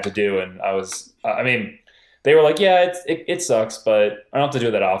they had to do, and they were like, yeah, it sucks, but I don't have to do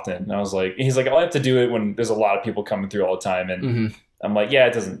it that often. And I was like, he's like, I have to do it when there's a lot of people coming through all the time, and I'm like, yeah,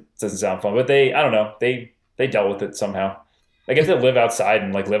 it doesn't sound fun, but I don't know, they dealt with it somehow. I guess they live outside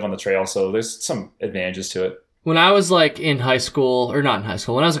and like live on the trail, so there's some advantages to it. When I was like in high school, or not in high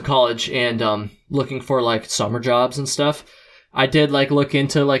school, when I was in college and looking for like summer jobs and stuff, I did like look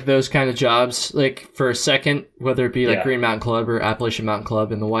into like those kind of jobs like for a second, whether it be like Green Mountain Club or Appalachian Mountain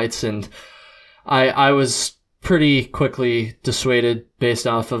Club in the Whites, and I was pretty quickly dissuaded based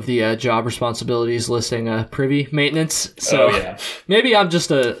off of the job responsibilities listing privy maintenance. So maybe I'm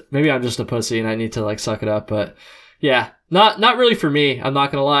just a pussy and I need to like suck it up. But yeah, not really for me. I'm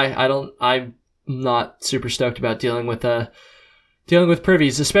not gonna lie. I'm not super stoked about dealing with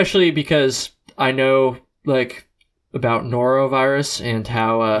privies, especially because I know like about norovirus and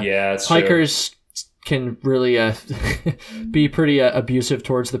how hikers can really be pretty abusive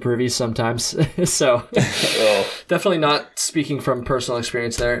towards the privies sometimes. So definitely not speaking from personal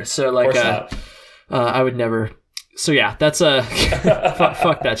experience there. So like I would never. So yeah, that's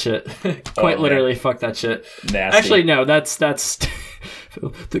fuck that shit. Quite literally, fuck that shit. Nasty. Actually, no, that's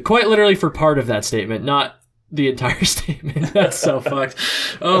quite literally for part of that statement, not the entire statement. That's so fucked.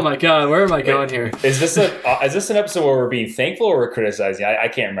 Oh my god, where am I going here? Is this an episode where we're being thankful or we're criticizing? I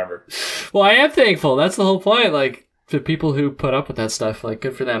can't remember. Well, I am thankful. That's the whole point. Like, the people who put up with that stuff, like,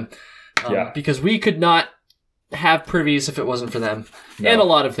 good for them. Because we could not have privies if it wasn't for them. No. And a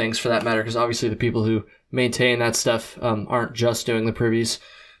lot of things for that matter, because obviously the people who maintain that stuff aren't just doing the privies.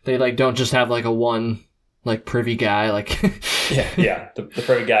 They like don't just have like a one like privy guy like the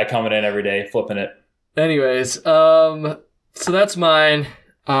privy guy coming in every day flipping it. Anyways, so that's mine.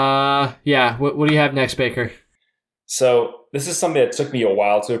 What do you have next, Baker? So this is something that took me a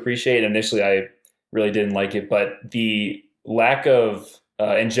while to appreciate. Initially, I really didn't like it, but the lack of,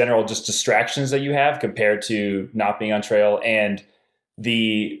 in general, just distractions that you have compared to not being on trail, and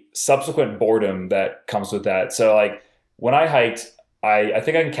the subsequent boredom that comes with that. So like when I hiked, I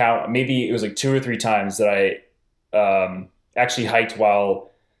think I can count, maybe it was like 2 or 3 times that I actually hiked while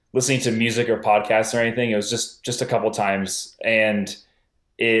listening to music or podcasts or anything. It was just a couple times, and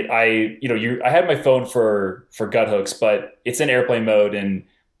I had my phone for gut hooks, but it's in airplane mode, and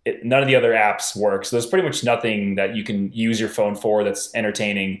none of the other apps work. So there's pretty much nothing that you can use your phone for that's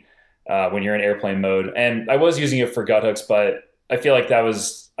entertaining when you're in airplane mode. And I was using it for gut hooks, but I feel like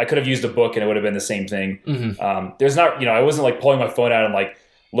I could have used a book and it would have been the same thing. Mm-hmm. There's not, I wasn't like pulling my phone out and like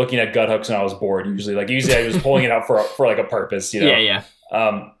looking at gut hooks when I was bored. Usually I was pulling it out for like a purpose, Yeah.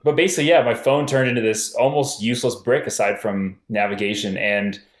 But basically, yeah, my phone turned into this almost useless brick aside from navigation.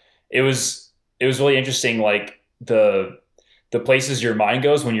 And it was really interesting. Like the places your mind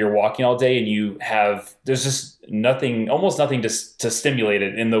goes when you're walking all day, and there's just almost nothing to stimulate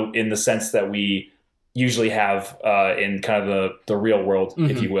it in the sense that we usually have in kind of the real world, Mm-hmm.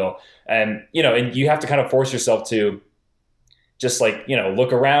 if you will. And, and you have to kind of force yourself to just like,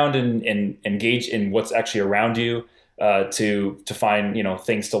 look around and engage in what's actually around you to find,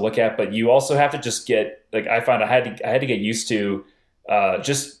 things to look at. But you also have to just get, like, I found I had to get used to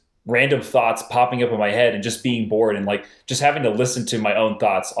just random thoughts popping up in my head and just being bored and like just having to listen to my own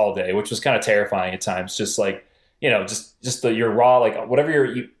thoughts all day, which was kind of terrifying at times. Just like, just your raw, like whatever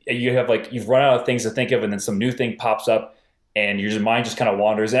you have, like you've run out of things to think of, and then some new thing pops up and your mind just kind of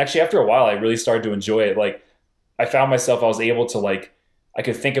wanders. And actually after a while, I really started to enjoy it. Like I found myself, I was able to I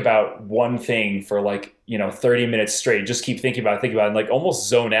could think about one thing for 30 minutes straight, just keep thinking about it, and like almost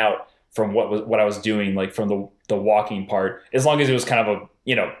zone out from what I was doing, like from the walking part, as long as it was kind of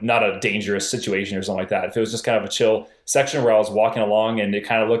not a dangerous situation or something like that. If it was just kind of a chill section where I was walking along and it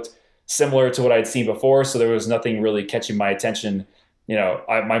kind of looked similar to what I'd seen before, so there was nothing really catching my attention,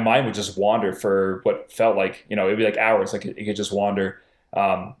 my mind would just wander for what felt like, it'd be like hours, like it could just wander.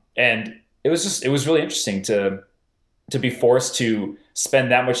 And it was really interesting to be forced to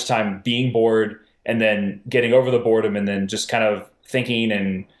spend that much time being bored and then getting over the boredom and then just kind of thinking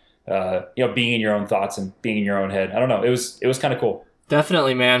and, being in your own thoughts and being in your own head. I don't know. It was kind of cool.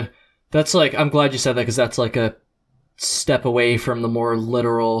 Definitely, man. That's like, I'm glad you said that, because that's like a step away from the more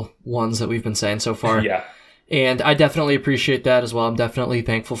literal ones that we've been saying so far. Yeah. And I definitely appreciate that as well. I'm definitely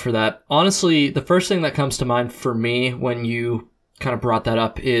thankful for that. Honestly, the first thing that comes to mind for me when you kind of brought that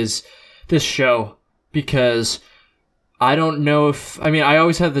up is this show, because I don't know I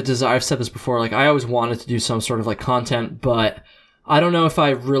always had the desire, I've said this before, like I always wanted to do some sort of like content, but I don't know if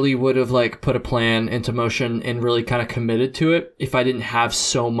I really would have like put a plan into motion and really kind of committed to it if I didn't have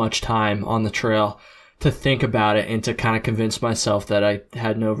so much time on the trail to think about it and to kind of convince myself that I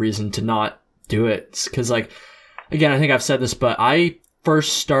had no reason to not do it. Because like, again, I think I've said this, but I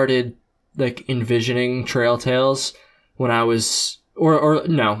first started like envisioning Trail Tales when I was, or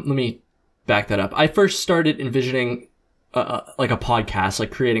no, let me back that up. I first started envisioning like a podcast,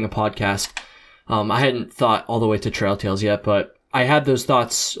 like creating a podcast. I hadn't thought all the way to Trail Tales yet, but I had those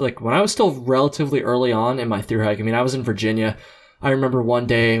thoughts like when I was still relatively early on in my thru hike. I mean, I was in Virginia. I remember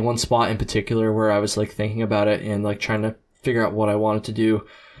one spot in particular where I was like thinking about it and like trying to figure out what I wanted to do.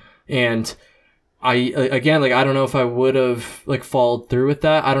 And I don't know if I would have like followed through with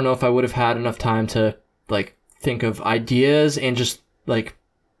that. I don't know if I would have had enough time to like think of ideas and just like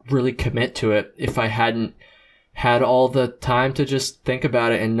really commit to it if I hadn't had all the time to just think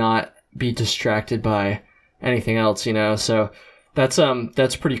about it and not be distracted by anything else, So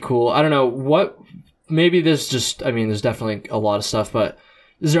that's pretty cool. I don't know maybe there's definitely a lot of stuff, but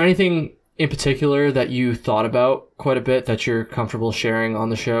is there anything in particular that you thought about quite a bit that you're comfortable sharing on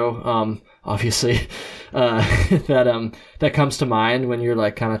the show? Obviously, that comes to mind when you're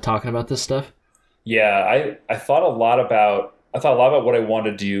like kind of talking about this stuff. Yeah. I thought a lot about what I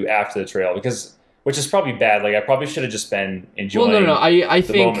wanted to do after the trail, which is probably bad. Like I probably should have just been enjoying I the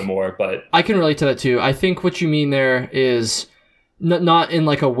think moment more, but I can relate to that too. I think what you mean there is not in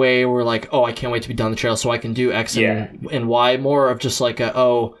like a way where like, oh, I can't wait to be done the trail so I can do X and Y, more of just like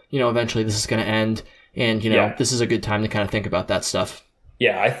eventually this is going to end and, this is a good time to kind of think about that stuff.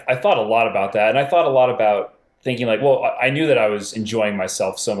 Yeah. I thought a lot about that. And I thought a lot about thinking like, well, I knew that I was enjoying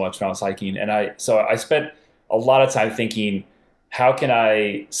myself so much when I was hiking. And so I spent a lot of time thinking, how can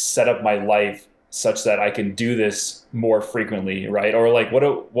I set up my life such that I can do this more frequently, right? Or like, what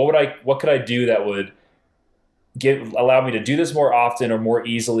could I do that would allow me to do this more often or more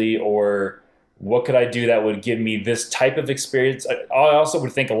easily, or what could I do that would give me this type of experience? I also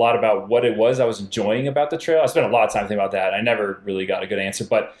would think a lot about what it was I was enjoying about the trail. I spent a lot of time thinking about that. I never really got a good answer,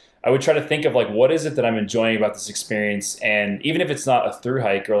 but I would try to think of like, what is it that I'm enjoying about this experience? And even if it's not a through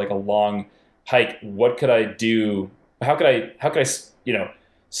hike or like a long hike, what could I do? How could I,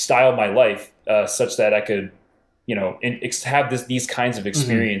 style my life such that I could, have these kinds of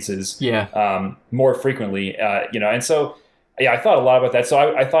experiences more frequently, and so, yeah, I thought a lot about that.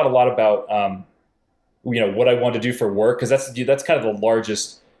 So I thought a lot about, what I wanted to do for work. Cause that's kind of the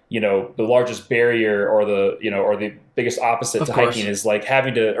largest barrier or the biggest opposite to hiking is like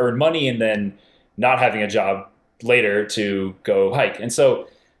having to earn money and then not having a job later to go hike. And so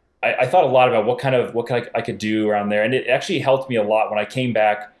I thought a lot about what I could do around there. And it actually helped me a lot when I came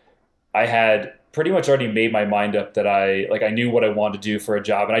back. I had pretty much already made my mind up that I knew what I wanted to do for a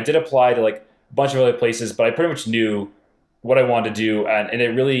job. And I did apply to like a bunch of other places, but I pretty much knew what I wanted to do. And it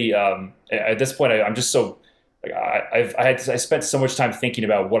really, at this point, I'm just so, like, I spent so much time thinking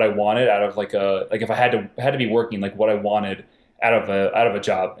about what I wanted out of if I had to be working, like what I wanted out of a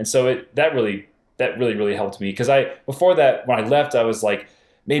job. And so that really helped me. Cause before that, when I left, I was like,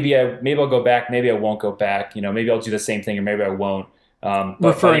 maybe I'll go back. Maybe I won't go back. Maybe I'll do the same thing or maybe I won't.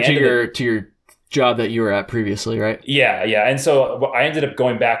 Referring to your job that you were at previously, right? Yeah. And so I ended up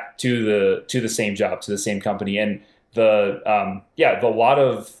going back to the same job, to the same company. And the lot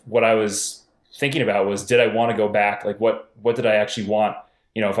of what I was thinking about was, did I want to go back? Like what did I actually want?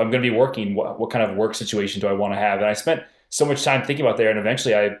 If I'm going to be working, what kind of work situation do I want to have? And I spent so much time thinking about there. And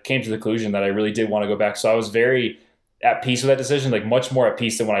eventually I came to the conclusion that I really did want to go back. So I was very at peace with that decision, like much more at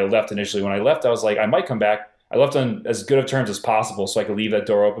peace than when I left initially. When I left, I was like, I might come back. I left on as good of terms as possible so I could leave that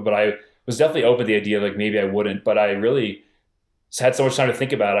door open, but I was definitely open to the idea of like, maybe I wouldn't, but I really had so much time to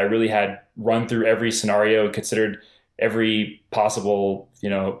think about it. I really had run through every scenario and considered every possible,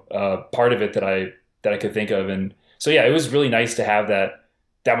 part of it that I could think of. And so, yeah, it was really nice to have that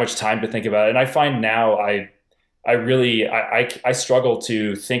much time to think about it. And I find now I struggle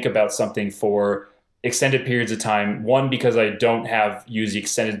to think about something for extended periods of time. One, because I don't have usually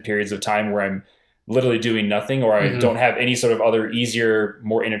extended periods of time where I'm literally doing nothing, or I don't have any sort of other easier,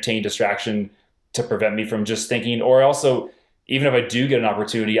 more entertaining distraction to prevent me from just thinking. Or also, even if I do get an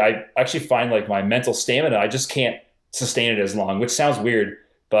opportunity, I actually find like my mental stamina, I just can't sustain it as long, which sounds weird,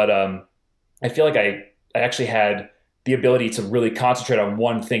 but I feel like I actually had the ability to really concentrate on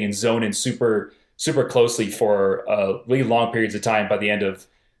one thing and zone in super, super closely for really long periods of time by the end of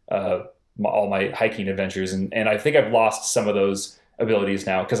all my hiking adventures. And I think I've lost some of those abilities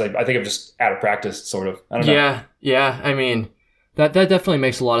now because I think I'm just out of practice, sort of. I don't know. Yeah. I mean, that definitely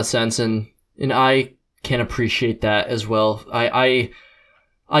makes a lot of sense, and I can appreciate that as well.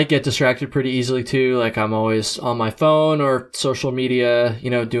 I get distracted pretty easily too. Like I'm always on my phone or social media,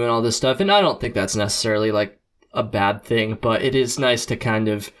 doing all this stuff. And I don't think that's necessarily like a bad thing, but it is nice to kind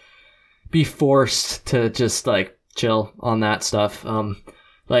of be forced to just like chill on that stuff.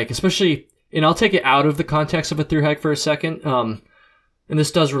 Like especially, and I'll take it out of the context of a thru hike for a second. And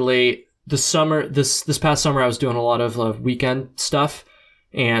this does relate. This past summer, I was doing a lot of weekend stuff,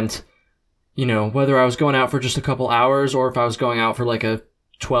 and whether I was going out for just a couple hours or if I was going out for like a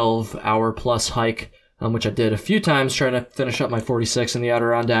 12-hour plus hike, which I did a few times trying to finish up my 46 in the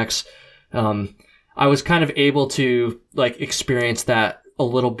Adirondacks, I was kind of able to like experience that a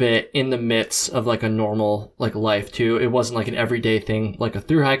little bit in the midst of like a normal like life too. It wasn't like an everyday thing like a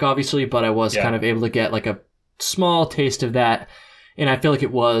thru hike, obviously, but I was kind of able to get like a small taste of that. And I feel like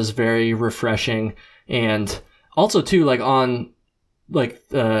it was very refreshing. And also too, like on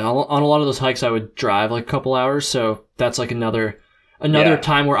a lot of those hikes, I would drive like a couple hours. So that's like another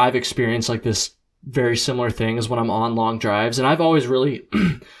time where I've experienced like this very similar thing is when I'm on long drives. And I've always really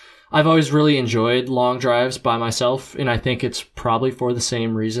enjoyed long drives by myself. And I think it's probably for the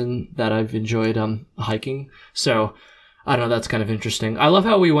same reason that I've enjoyed hiking. So I don't know, that's kind of interesting. I love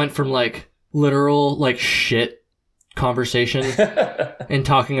how we went from like literal like shit conversation and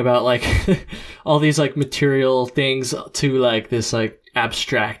talking about like all these like material things to like this like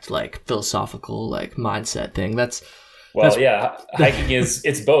abstract like philosophical like mindset thing. Hiking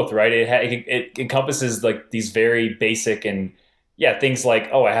it's both, right? It encompasses like these very basic and things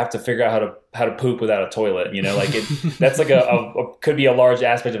like, I have to figure out how to poop without a toilet, like that's like a could be a large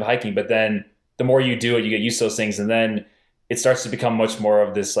aspect of hiking. But then the more you do it, you get used to those things, and then it starts to become much more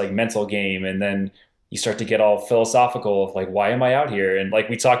of this like mental game, and then you start to get all philosophical of like, why am I out here? And like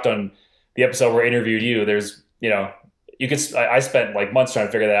we talked on the episode where I interviewed you, there's, I spent like months trying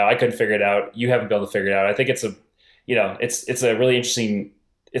to figure that out. I couldn't figure it out. You haven't been able to figure it out. I think it's really interesting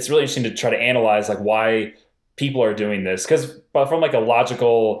to try to analyze like why people are doing this. Cause from like a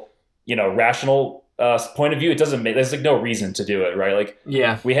logical rational point of view, it doesn't make, there's like no reason to do it, right? Like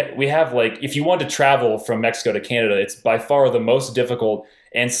Yeah. we have like, if you want to travel from Mexico to Canada, it's by far the most difficult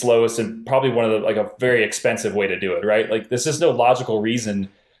and slowest and probably one of the, like, a very expensive way to do it, right? Like there's just no logical reason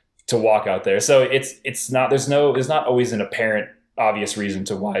to walk out there. So it's not, there's not always an apparent obvious reason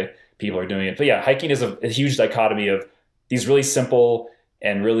to why people are doing it. But yeah, hiking is a huge dichotomy of these really simple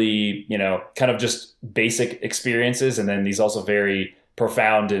and really, kind of just basic experiences, and then these also very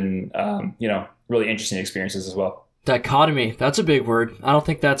profound and really interesting experiences as well. Dichotomy. That's a big word. I don't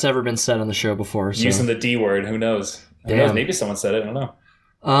think that's ever been said on the show before. So. Using the D word. Who knows? Who knows? Maybe someone said it. I don't know.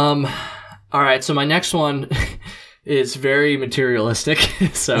 All right. So my next one is very materialistic.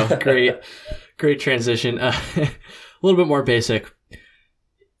 So great transition. A little bit more basic.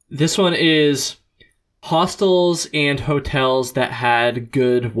 This one is hostels and hotels that had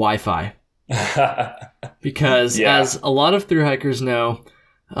good Wi-Fi. Because as a lot of thru hikers know,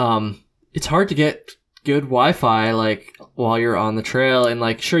 it's hard to get good Wi-Fi like while you're on the trail, and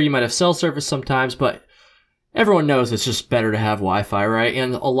like sure you might have cell service sometimes, but everyone knows it's just better to have Wi-Fi, right?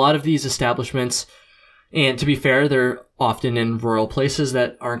 And a lot of these establishments, and to be fair, they're often in rural places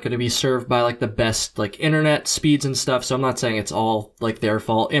that aren't going to be served by like the best like internet speeds and stuff. So I'm not saying it's all like their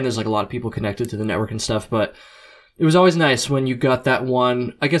fault, and there's like a lot of people connected to the network and stuff, but it was always nice when you got that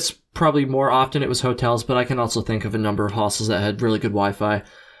one. I guess probably more often it was hotels, but I can also think of a number of hostels that had really good Wi-Fi.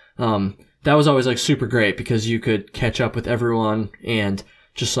 That was always like super great because you could catch up with everyone and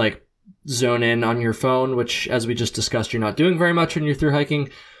just like zone in on your phone, which as we just discussed, you're not doing very much when you're thru hiking.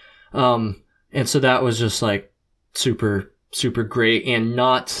 And so that was just like super, super great and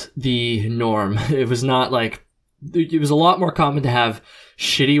not the norm. It was not like, it was a lot more common to have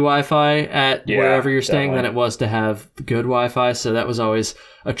shitty Wi-Fi at wherever you're staying than it was to have good Wi-Fi. So that was always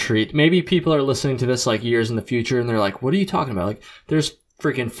a treat. Maybe people are listening to this like years in the future and they're like, what are you talking about? Like there's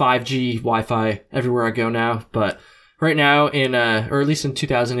freaking 5G Wi-Fi everywhere I go now. But right now or at least in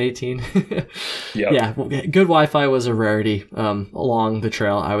 2018, yeah, good Wi-Fi was a rarity along the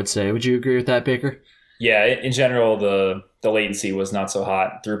trail, I would say. Would you agree with that, Baker? Yeah, in general, the latency was not so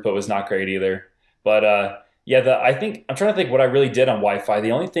hot. Throughput was not great either. But I think I'm trying to think what I really did on Wi-Fi.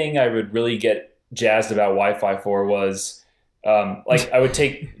 The only thing I would really get jazzed about Wi-Fi for was like I would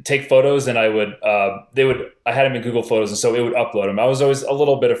take photos and I had them in Google Photos, and so it would upload them. I was always a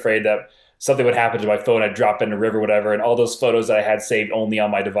little bit afraid that something would happen to my phone. I'd drop in a river, whatever, and all those photos that I had saved only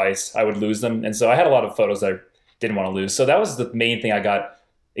on my device, I would lose them. And so I had a lot of photos that I didn't want to lose. So that was the main thing I got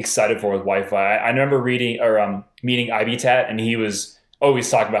excited for with Wi-Fi. I remember meeting Ibitat, and he was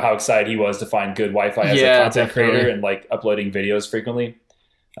always talking about how excited he was to find good Wi-Fi as a content creator and like uploading videos frequently.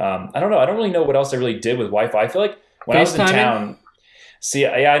 I don't know. I don't really know what else I really did with Wi-Fi. I feel like when I was in town,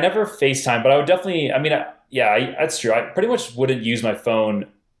 I never FaceTime, but I would definitely, that's true. I pretty much wouldn't use my phone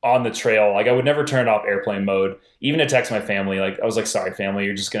on the trail. Like I would never turn off airplane mode, even to text my family. Like I was like, sorry, family,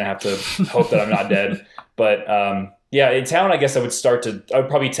 you're just going to have to hope that I'm not dead. But in town, I guess I would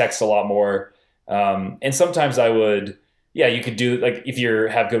probably text a lot more. And sometimes I would, you could do like, if you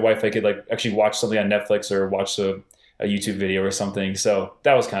have good Wi-Fi, you could like actually watch something on Netflix or watch a YouTube video or something. So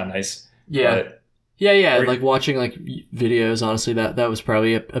that was kind of nice. Yeah. But, like watching like videos, honestly, that was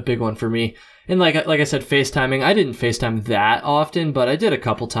probably a big one for me. And like I said, FaceTiming, I didn't FaceTime that often, but I did a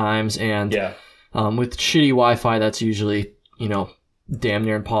couple times. And with shitty Wi-Fi, that's usually, damn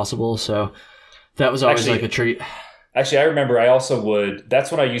near impossible. So that was always like a treat. Actually, I remember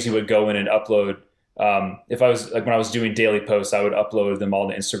that's when I usually would go in and upload. If I was like when I was doing daily posts, I would upload them all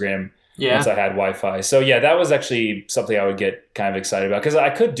to Instagram once I had Wi-Fi. So that was actually something I would get kind of excited about because I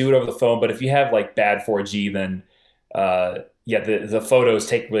could do it over the phone, but if you have like bad 4G, then the photos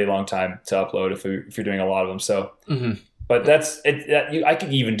take a really long time to upload if you're doing a lot of them. So, but that's it. I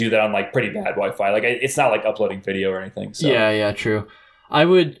could even do that on like pretty bad Wi-Fi. Like it's not like uploading video or anything. So. Yeah, true.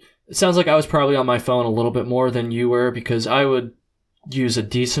 It sounds like I was probably on my phone a little bit more than you were because I would use a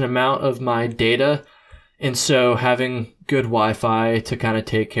decent amount of my data. And so having good Wi-Fi to kind of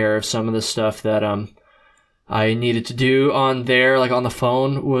take care of some of the stuff that I needed to do on there, like on the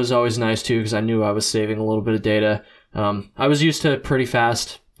phone, was always nice too because I knew I was saving a little bit of data. I was used to pretty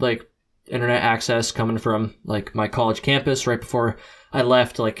fast like internet access coming from like my college campus right before I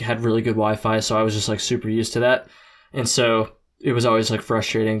left, like had really good Wi-Fi. So I was just like super used to that. And so it was always like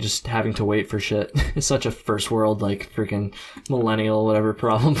frustrating just having to wait for shit. It's such a first world, like freaking millennial, whatever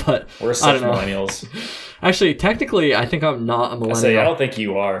problem, but we're such millennials. Actually, technically, I think I'm not a millennial. I don't think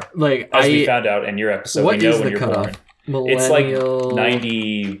you are. Like as we found out in your episode, what we know is when the you're cutoff? born. Millennial. It's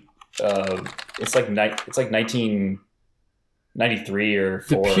like 90. It's like 19. 93 or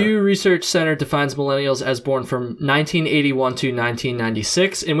The 4. Pew Research Center defines millennials as born from 1981 to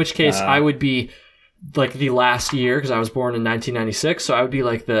 1996, in which case I would be like the last year because I was born in 1996, so I would be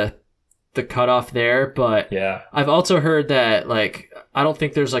like the cutoff there. But yeah, I've also heard that like I don't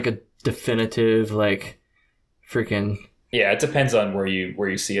think there's like a definitive like freaking. Yeah, it depends on where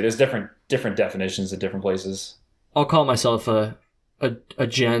you see it. There's different definitions in different places. I'll call myself a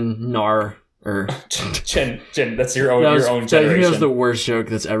Gen Nar. Or Gen, that's your own generation. That was the worst joke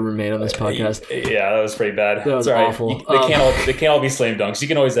that's ever been made on this podcast. Yeah, that was pretty bad. That was awful. They can't all be slam dunks. You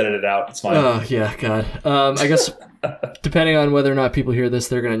can always edit it out. It's fine. Oh yeah, God. I guess depending on whether or not people hear this,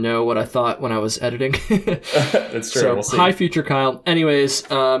 they're gonna know what I thought when I was editing. That's true. So we'll see. Hi, future Kyle. Anyways,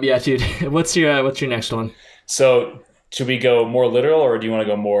 yeah, dude. What's your next one? So should we go more literal, or do you want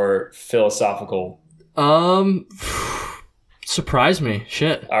to go more philosophical? Surprise me.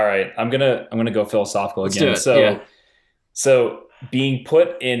 Shit. All right. I'm gonna go philosophical Let's again. do it. So being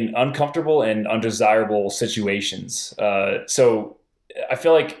put in uncomfortable and undesirable situations. So I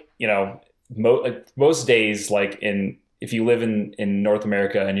feel like, most days, like if you live in North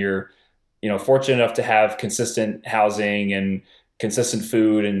America and you're, fortunate enough to have consistent housing and consistent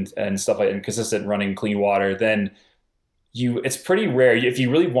food and stuff like that, and consistent running clean water, then it's pretty rare. If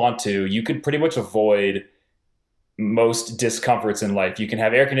you really want to, you could pretty much avoid most discomforts in life. You can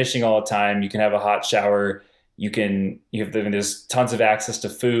have air conditioning all the time. You can have a hot shower. There's tons of access to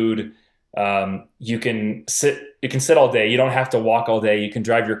food. You can sit all day. You don't have to walk all day. You can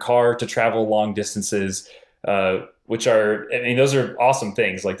drive your car to travel long distances, those are awesome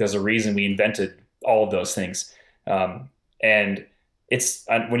things. Like there's a reason we invented all of those things. And it's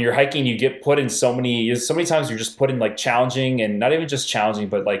when you're hiking, you get put in so many times you're just put in like challenging, and not even just challenging,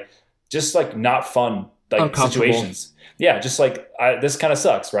 but like just like not fun like situations. Yeah. Just like this kind of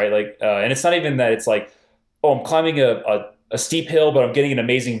sucks. Right. Like, and it's not even that it's like, oh, I'm climbing a steep hill, but I'm getting an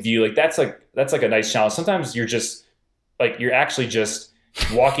amazing view. Like that's like a nice challenge. Sometimes you're actually just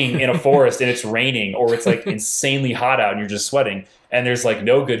walking in a forest and it's raining, or it's like insanely hot out and you're just sweating and there's like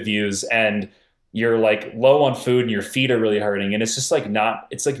no good views and you're like low on food and your feet are really hurting. And it's just like not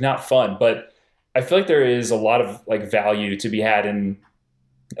fun. But I feel like there is a lot of like value to be had in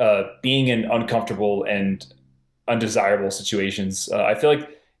being in uncomfortable and undesirable situations. I feel like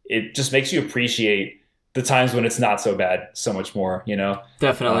it just makes you appreciate the times when it's not so bad so much more,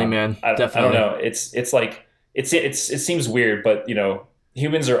 Definitely, man. Definitely. I don't know. It's like it seems weird, but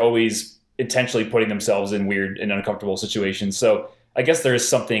humans are always intentionally putting themselves in weird and uncomfortable situations. So I guess there's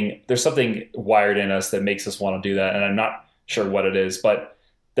something wired in us that makes us want to do that, and I'm not sure what it is, but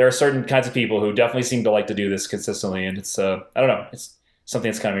there are certain kinds of people who definitely seem to like to do this consistently, and it's I don't know. It's something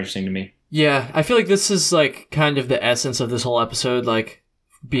that's kind of interesting to me. Yeah, I feel like this is like kind of the essence of this whole episode, like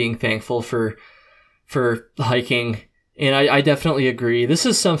being thankful for hiking. And I definitely agree. This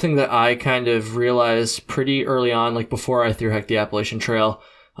is something that I kind of realized pretty early on, like before I thru-hiked the Appalachian Trail,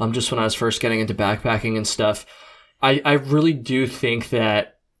 just when I was first getting into backpacking and stuff. I really do think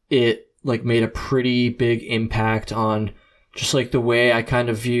that it like made a pretty big impact on just like the way I kind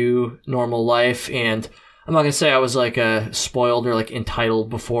of view normal life. And I'm not going to say I was like spoiled or like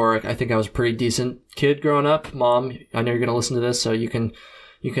entitled before. I think I was a pretty decent kid growing up. Mom, I know you're going to listen to this, so you can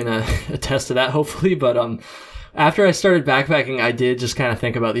attest to that hopefully. But after I started backpacking, I did just kind of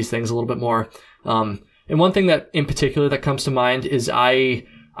think about these things a little bit more. And one thing that in particular that comes to mind is I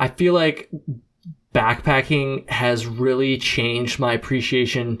feel like backpacking has really changed my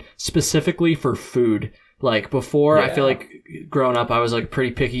appreciation specifically for food. Like before, I feel like growing up, I was like a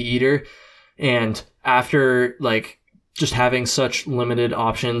pretty picky eater. And after like just having such limited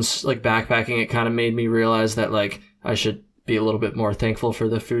options, like backpacking, it kind of made me realize that like I should be a little bit more thankful for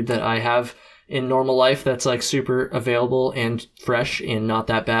the food that I have in normal life that's like super available and fresh and not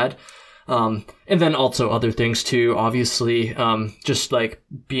that bad. And then also other things too, obviously, just like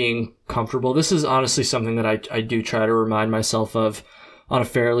being comfortable. This is honestly something that I do try to remind myself of on a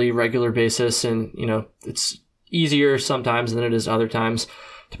fairly regular basis. And, it's easier sometimes than it is other times,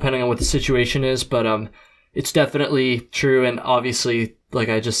 depending on what the situation is. But it's definitely true. And obviously, like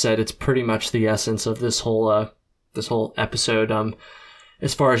I just said, it's pretty much the essence of this whole episode.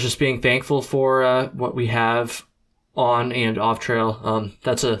 As far as just being thankful for what we have on and off trail.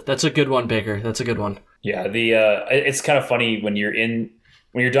 That's a good one, Baker. That's a good one. Yeah, it's kind of funny when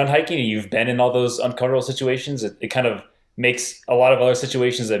you're done hiking and you've been in all those uncomfortable situations. It kind of makes a lot of other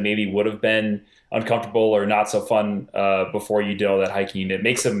situations that maybe would have been uncomfortable or not so fun before you did all that hiking. It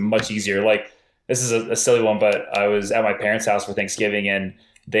makes them much easier. Like this is a silly one, but I was at my parents' house for Thanksgiving, and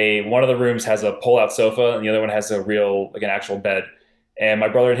one of the rooms has a pull-out sofa and the other one has an actual bed. And my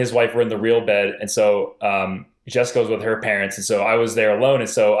brother and his wife were in the real bed, and so Jessica was with her parents, and so I was there alone, and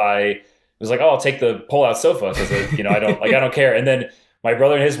so I was like, oh, I'll take the pull-out sofa because I don't care. And then my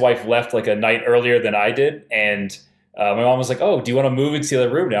brother and his wife left like a night earlier than I did, and my mom was like, oh, do you want to move into the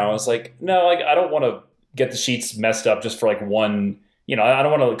other room now? I was like, no, like I don't want to get the sheets messed up just for like one. I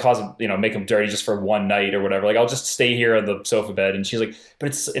don't want to cause make them dirty just for one night or whatever. Like I'll just stay here on the sofa bed. And she's like, but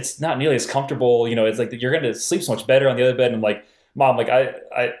it's not nearly as comfortable. It's like you're going to sleep so much better on the other bed. And I'm like, Mom, like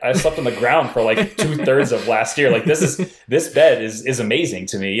I slept on the ground for like 2/3 of last year. Like this bed is amazing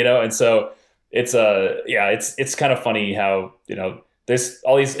to me, And so it's kind of funny how, there's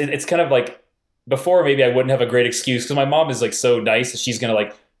all these, it's kind of like before maybe I wouldn't have a great excuse because my mom is like so nice that she's going to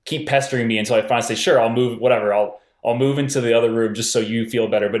like keep pestering me until I finally say, sure, I'll move, whatever. I'll move into the other room just so you feel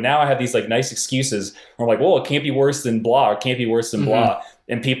better. But now I have these like nice excuses where I'm like, well, it can't be worse than blah. It can't be worse than blah.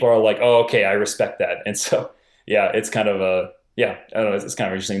 And people are like, oh, okay, I respect that. And so, it's kind of I don't know. It's kind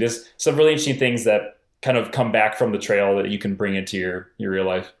of interesting. There's some really interesting things that kind of come back from the trail that you can bring into your real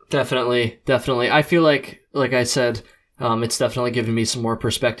life. Definitely. I feel like I said, it's definitely given me some more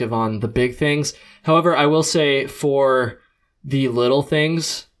perspective on the big things. However, I will say for the little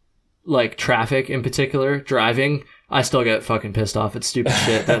things, like traffic in particular, driving, I still get fucking pissed off at stupid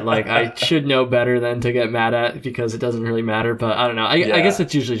shit that like I should know better than to get mad at because it doesn't really matter. But I don't know. I guess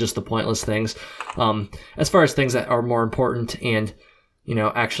it's usually just the pointless things. As far as things that are more important and,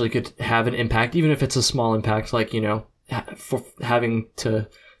 actually could have an impact, even if it's a small impact, like, for having to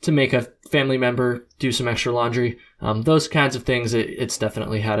make a family member do some extra laundry, those kinds of things, it's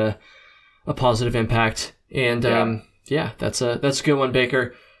definitely had a positive impact. And that's a good one,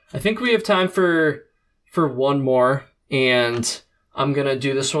 Baker. I think we have time for one more, and I'm going to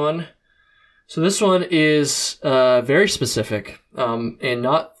do this one. So this one is very specific and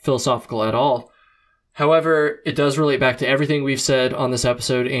not philosophical at all. However, it does relate back to everything we've said on this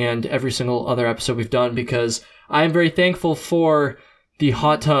episode and every single other episode we've done because I am very thankful for the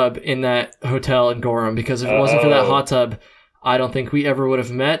hot tub in that hotel in Gorham because if it wasn't for that hot tub, I don't think we ever would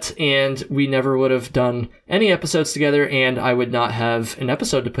have met, and we never would have done any episodes together, and I would not have an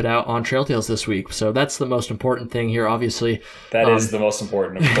episode to put out on Trail Tales this week. So that's the most important thing here, obviously. That is the most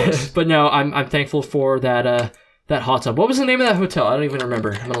important, of course. But no, I'm thankful for that hot tub. What was the name of that hotel? I don't even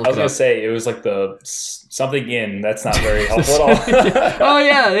remember. I was going to say, it was like the something inn. That's not very helpful at all. Oh,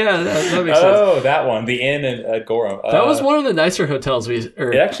 yeah, that makes sense. Oh, that one. The inn at Gorham. That was one of the nicer hotels it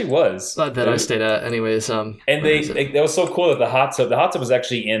actually was. I stayed at anyways. And that was so cool that the hot tub was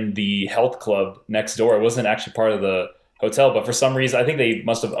actually in the health club next door. It wasn't actually part of the hotel, but for some reason, I think they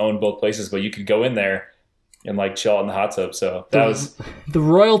must have owned both places, but you could go in there and like chill out in the hot tub. So that was the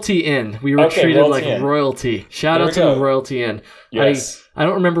Royalty Inn. We were treated like royalty. Shout out to the Royalty Inn. Yes. I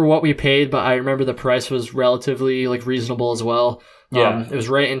don't remember what we paid, but I remember the price was relatively like reasonable as well. Yeah. It was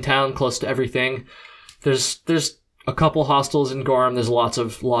right in town, close to everything. There's a couple hostels in Gorham. There's lots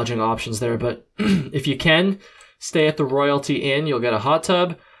of lodging options there, but if you can stay at the Royalty Inn, you'll get a hot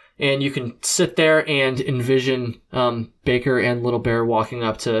tub. And you can sit there and envision Baker and Little Bear walking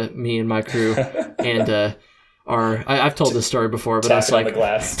up to me and my crew and I've told this story before, but it's like on the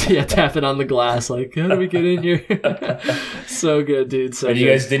glass. Yeah, tapping on the glass, like, how do we get in here? So good, dude. So and you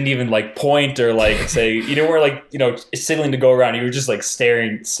guys didn't even like point or like say, we're like, signaling to go around. You were just like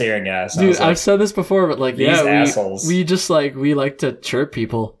staring at us. Dude, I've said this before, but like, assholes. We just like, we like to chirp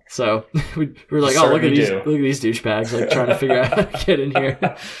people. So we're like, oh, look at these douchebags, like trying to figure out how to get in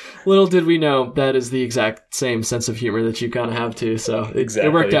here. Little did we know that is the exact same sense of humor that you kind of have too. So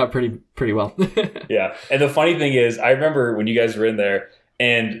it worked out pretty well. Yeah. And the funny thing is, I remember when you guys were in there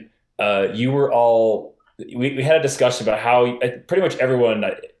and you were all, we had a discussion about how pretty much everyone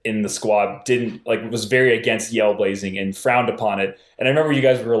in the squad was very against yell blazing and frowned upon it. And I remember you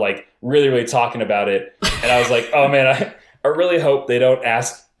guys were like really, really talking about it. And I was like, oh man, I really hope they don't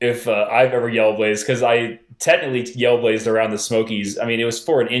ask if I've ever yell blazed, because I technically yell blazed around the Smokies. I mean, it was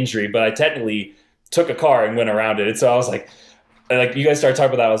for an injury, but I technically took a car and went around it. And so I was like you guys started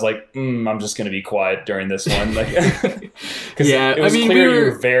talking about that. I was like, I'm just going to be quiet during this one. Like, because it was clear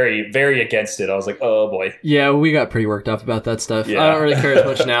you were very, very against it. I was like, oh boy. Yeah, we got pretty worked up about that stuff. Yeah. I don't really care as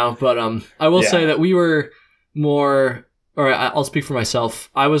much now, but I will say that we were more, or I'll speak for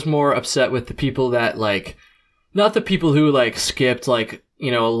myself. I was more upset with the people that like, not the people who like skipped like,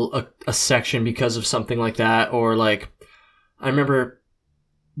 a section because of something like that, or like, I remember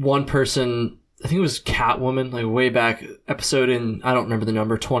one person, I think it was Catwoman, like way back episode in, I don't remember the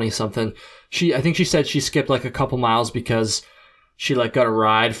number, 20 something. I think she said she skipped like a couple miles because she like got a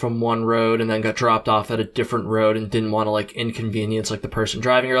ride from one road and then got dropped off at a different road and didn't want to like inconvenience like the person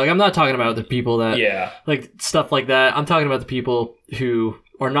driving her. Like, I'm not talking about the people that, like stuff like that. I'm talking about the people who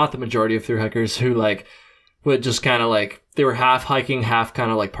are not the majority of thru hikers who like would just kind of like, they were half hiking, half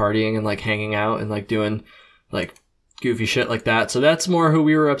kind of like partying and like hanging out and like doing like goofy shit like that. So that's more who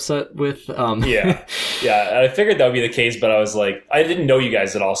we were upset with. Yeah. I figured that would be the case, but I was like, I didn't know you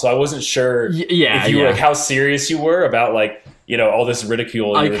guys at all, so I wasn't sure if you were like how serious you were about like, you know, all this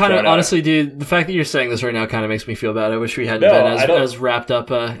ridicule. I kind of honestly, dude, the fact that you're saying this right now kind of makes me feel bad. I wish we hadn't been as wrapped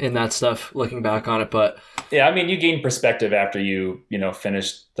up in that stuff looking back on it, but yeah, I mean, you gain perspective after you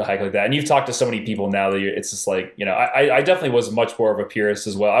finished the hike like that, and you've talked to so many people now that it's just like, you know, I definitely was much more of a purist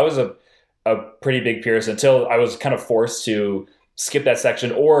as well. I was a pretty big purist until I was kind of forced to skip that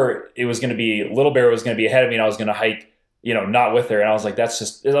section, or it was going to be Little Bear was going to be ahead of me and I was going to hike, you know, not with her. And I was like, this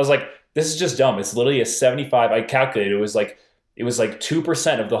is just dumb. It's literally a 75. I calculated it was like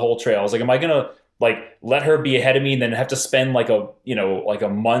 2% of the whole trail. I was like, am I going to like let her be ahead of me and then have to spend like a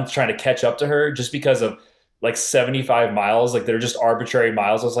month trying to catch up to her just because of like 75 miles? Like they're just arbitrary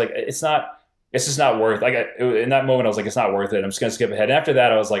miles. I was like, it's just not worth, like in that moment I was like, it's not worth it. I'm just going to skip ahead. And after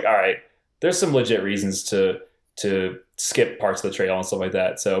that I was like, all right, there's some legit reasons to skip parts of the trail and stuff like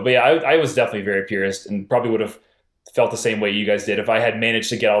that. So, but yeah, I was definitely very purist and probably would have felt the same way you guys did if I had managed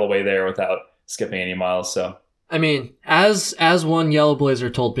to get all the way there without skipping any miles. So, I mean, as one Yellow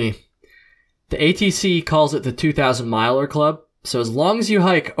Blazer told me, the ATC calls it the 2,000 miler club. So as long as you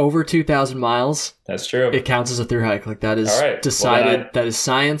hike over 2,000 miles, that's true. It counts as a through hike. Like that is decided. Well, that is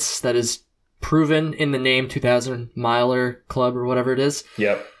science. That is proven in the name 2,000 miler club or whatever it is.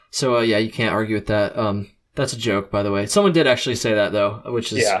 Yep. So yeah, you can't argue with that. That's a joke, by the way. Someone did actually say that though,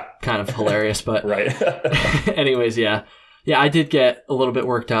 which is kind of hilarious. But right. Anyways, yeah, I did get a little bit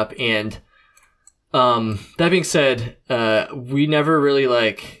worked up, and that being said, we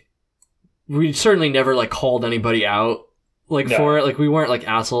certainly never like called anybody out for it. Like we weren't like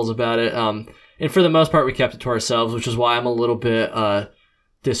assholes about it. And for the most part, we kept it to ourselves, which is why I'm a little bit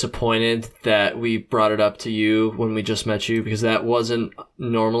disappointed that we brought it up to you when we just met you, because that wasn't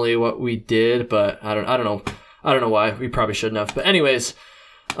normally what we did. But I don't know why. We probably shouldn't have. But anyways,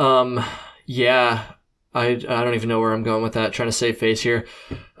 yeah, I don't even know where I'm going with that. Trying to save face here.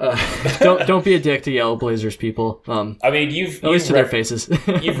 Don't be a dick to Yellow Blazers people. I mean, you've to their faces.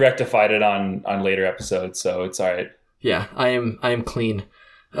 You've rectified it on later episodes, so it's all right. Yeah, I am clean.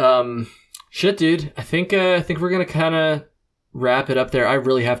 Shit, dude. I think we're gonna kind of wrap it up there. I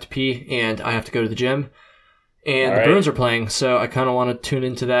really have to pee, and I have to go to the gym. And the Bruins are playing, so I kind of want to tune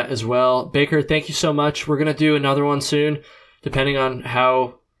into that as well. Baker, thank you so much. We're gonna do another one soon, depending on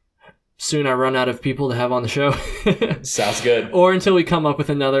how soon I run out of people to have on the show. Sounds good. Or until we come up with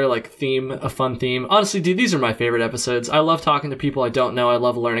another theme, a fun theme. Honestly, dude, these are my favorite episodes. I love talking to people I don't know. I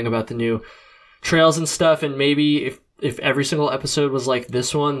love learning about the new trails and stuff. And maybe if every single episode was like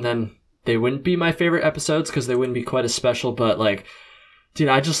this one, then they wouldn't be my favorite episodes because they wouldn't be quite as special. But dude,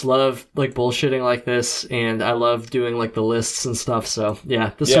 I just love bullshitting like this, and I love doing the lists and stuff. So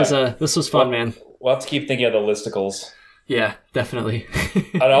yeah, this was fun, man. We'll have to keep thinking of the listicles. Yeah, definitely.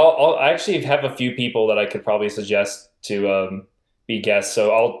 And I'll actually have a few people that I could probably suggest to be guests.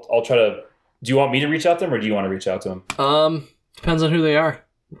 So I'll try to. Do you want me to reach out to them, or do you want to reach out to them? Depends on who they are.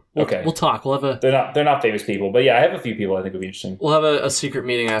 We'll talk. We'll have They're not famous people, but yeah, I have a few people I think would be interesting. We'll have a secret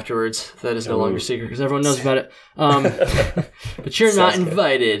meeting afterwards. That is no longer secret because everyone knows about it. But you're not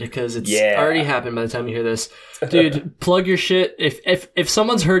invited because it's already happened by the time you hear this, dude. Plug your shit. If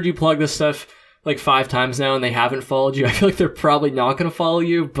someone's heard you plug this stuff 5 times now and they haven't followed you, I feel like they're probably not going to follow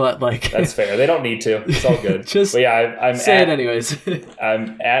you. But that's fair. They don't need to. It's all good. But yeah, I'm say it anyways.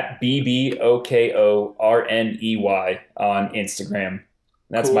 I'm at BBOKORNEY on Instagram.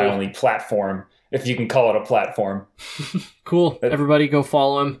 That's cool. My only platform, if you can call it a platform. Cool. Everybody go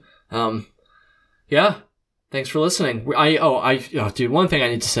follow him. Yeah. Thanks for listening. Dude, one thing I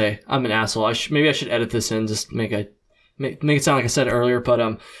need to say. I'm an asshole. Maybe I should edit this in, just make it sound like I said it earlier, but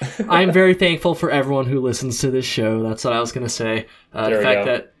I'm very thankful for everyone who listens to this show. That's what I was going to say. The fact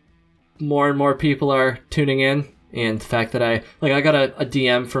that more and more people are tuning in, and the fact that I got a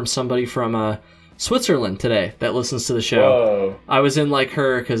DM from somebody from Switzerland today that listens to the show. Whoa. I was in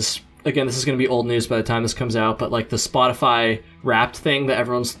her, because again, this is going to be old news by the time this comes out, but the Spotify Wrapped thing that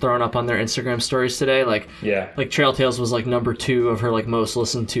everyone's throwing up on their Instagram stories today, Trail Tales was number 2 of her most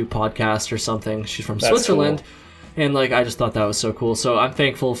listened to podcast or something. She's from Switzerland. Cool. And I just thought that was so cool. So I'm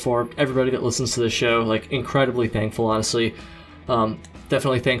thankful for everybody that listens to the show. Incredibly thankful, honestly.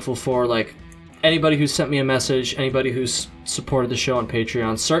 Definitely thankful for anybody who sent me a message, anybody who's supported the show on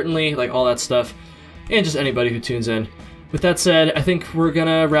Patreon, certainly all that stuff, and just anybody who tunes in. With that said, I think we're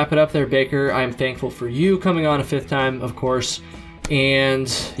gonna wrap it up there, Baker. I'm thankful for you coming on a 5th time, of course,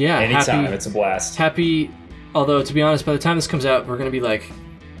 and yeah, anytime. It's a blast. Happy, although to be honest, by the time this comes out, we're gonna be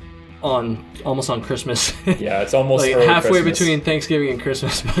almost on Christmas. Yeah, it's almost like early halfway Christmas. between Thanksgiving and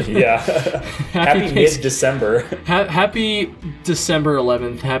Christmas. But Yeah. Happy mid-December. Happy December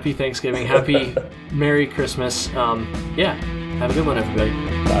 11th. Happy Thanksgiving. Happy Merry Christmas. Yeah. Have a good one, everybody.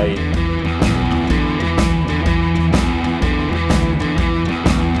 Bye.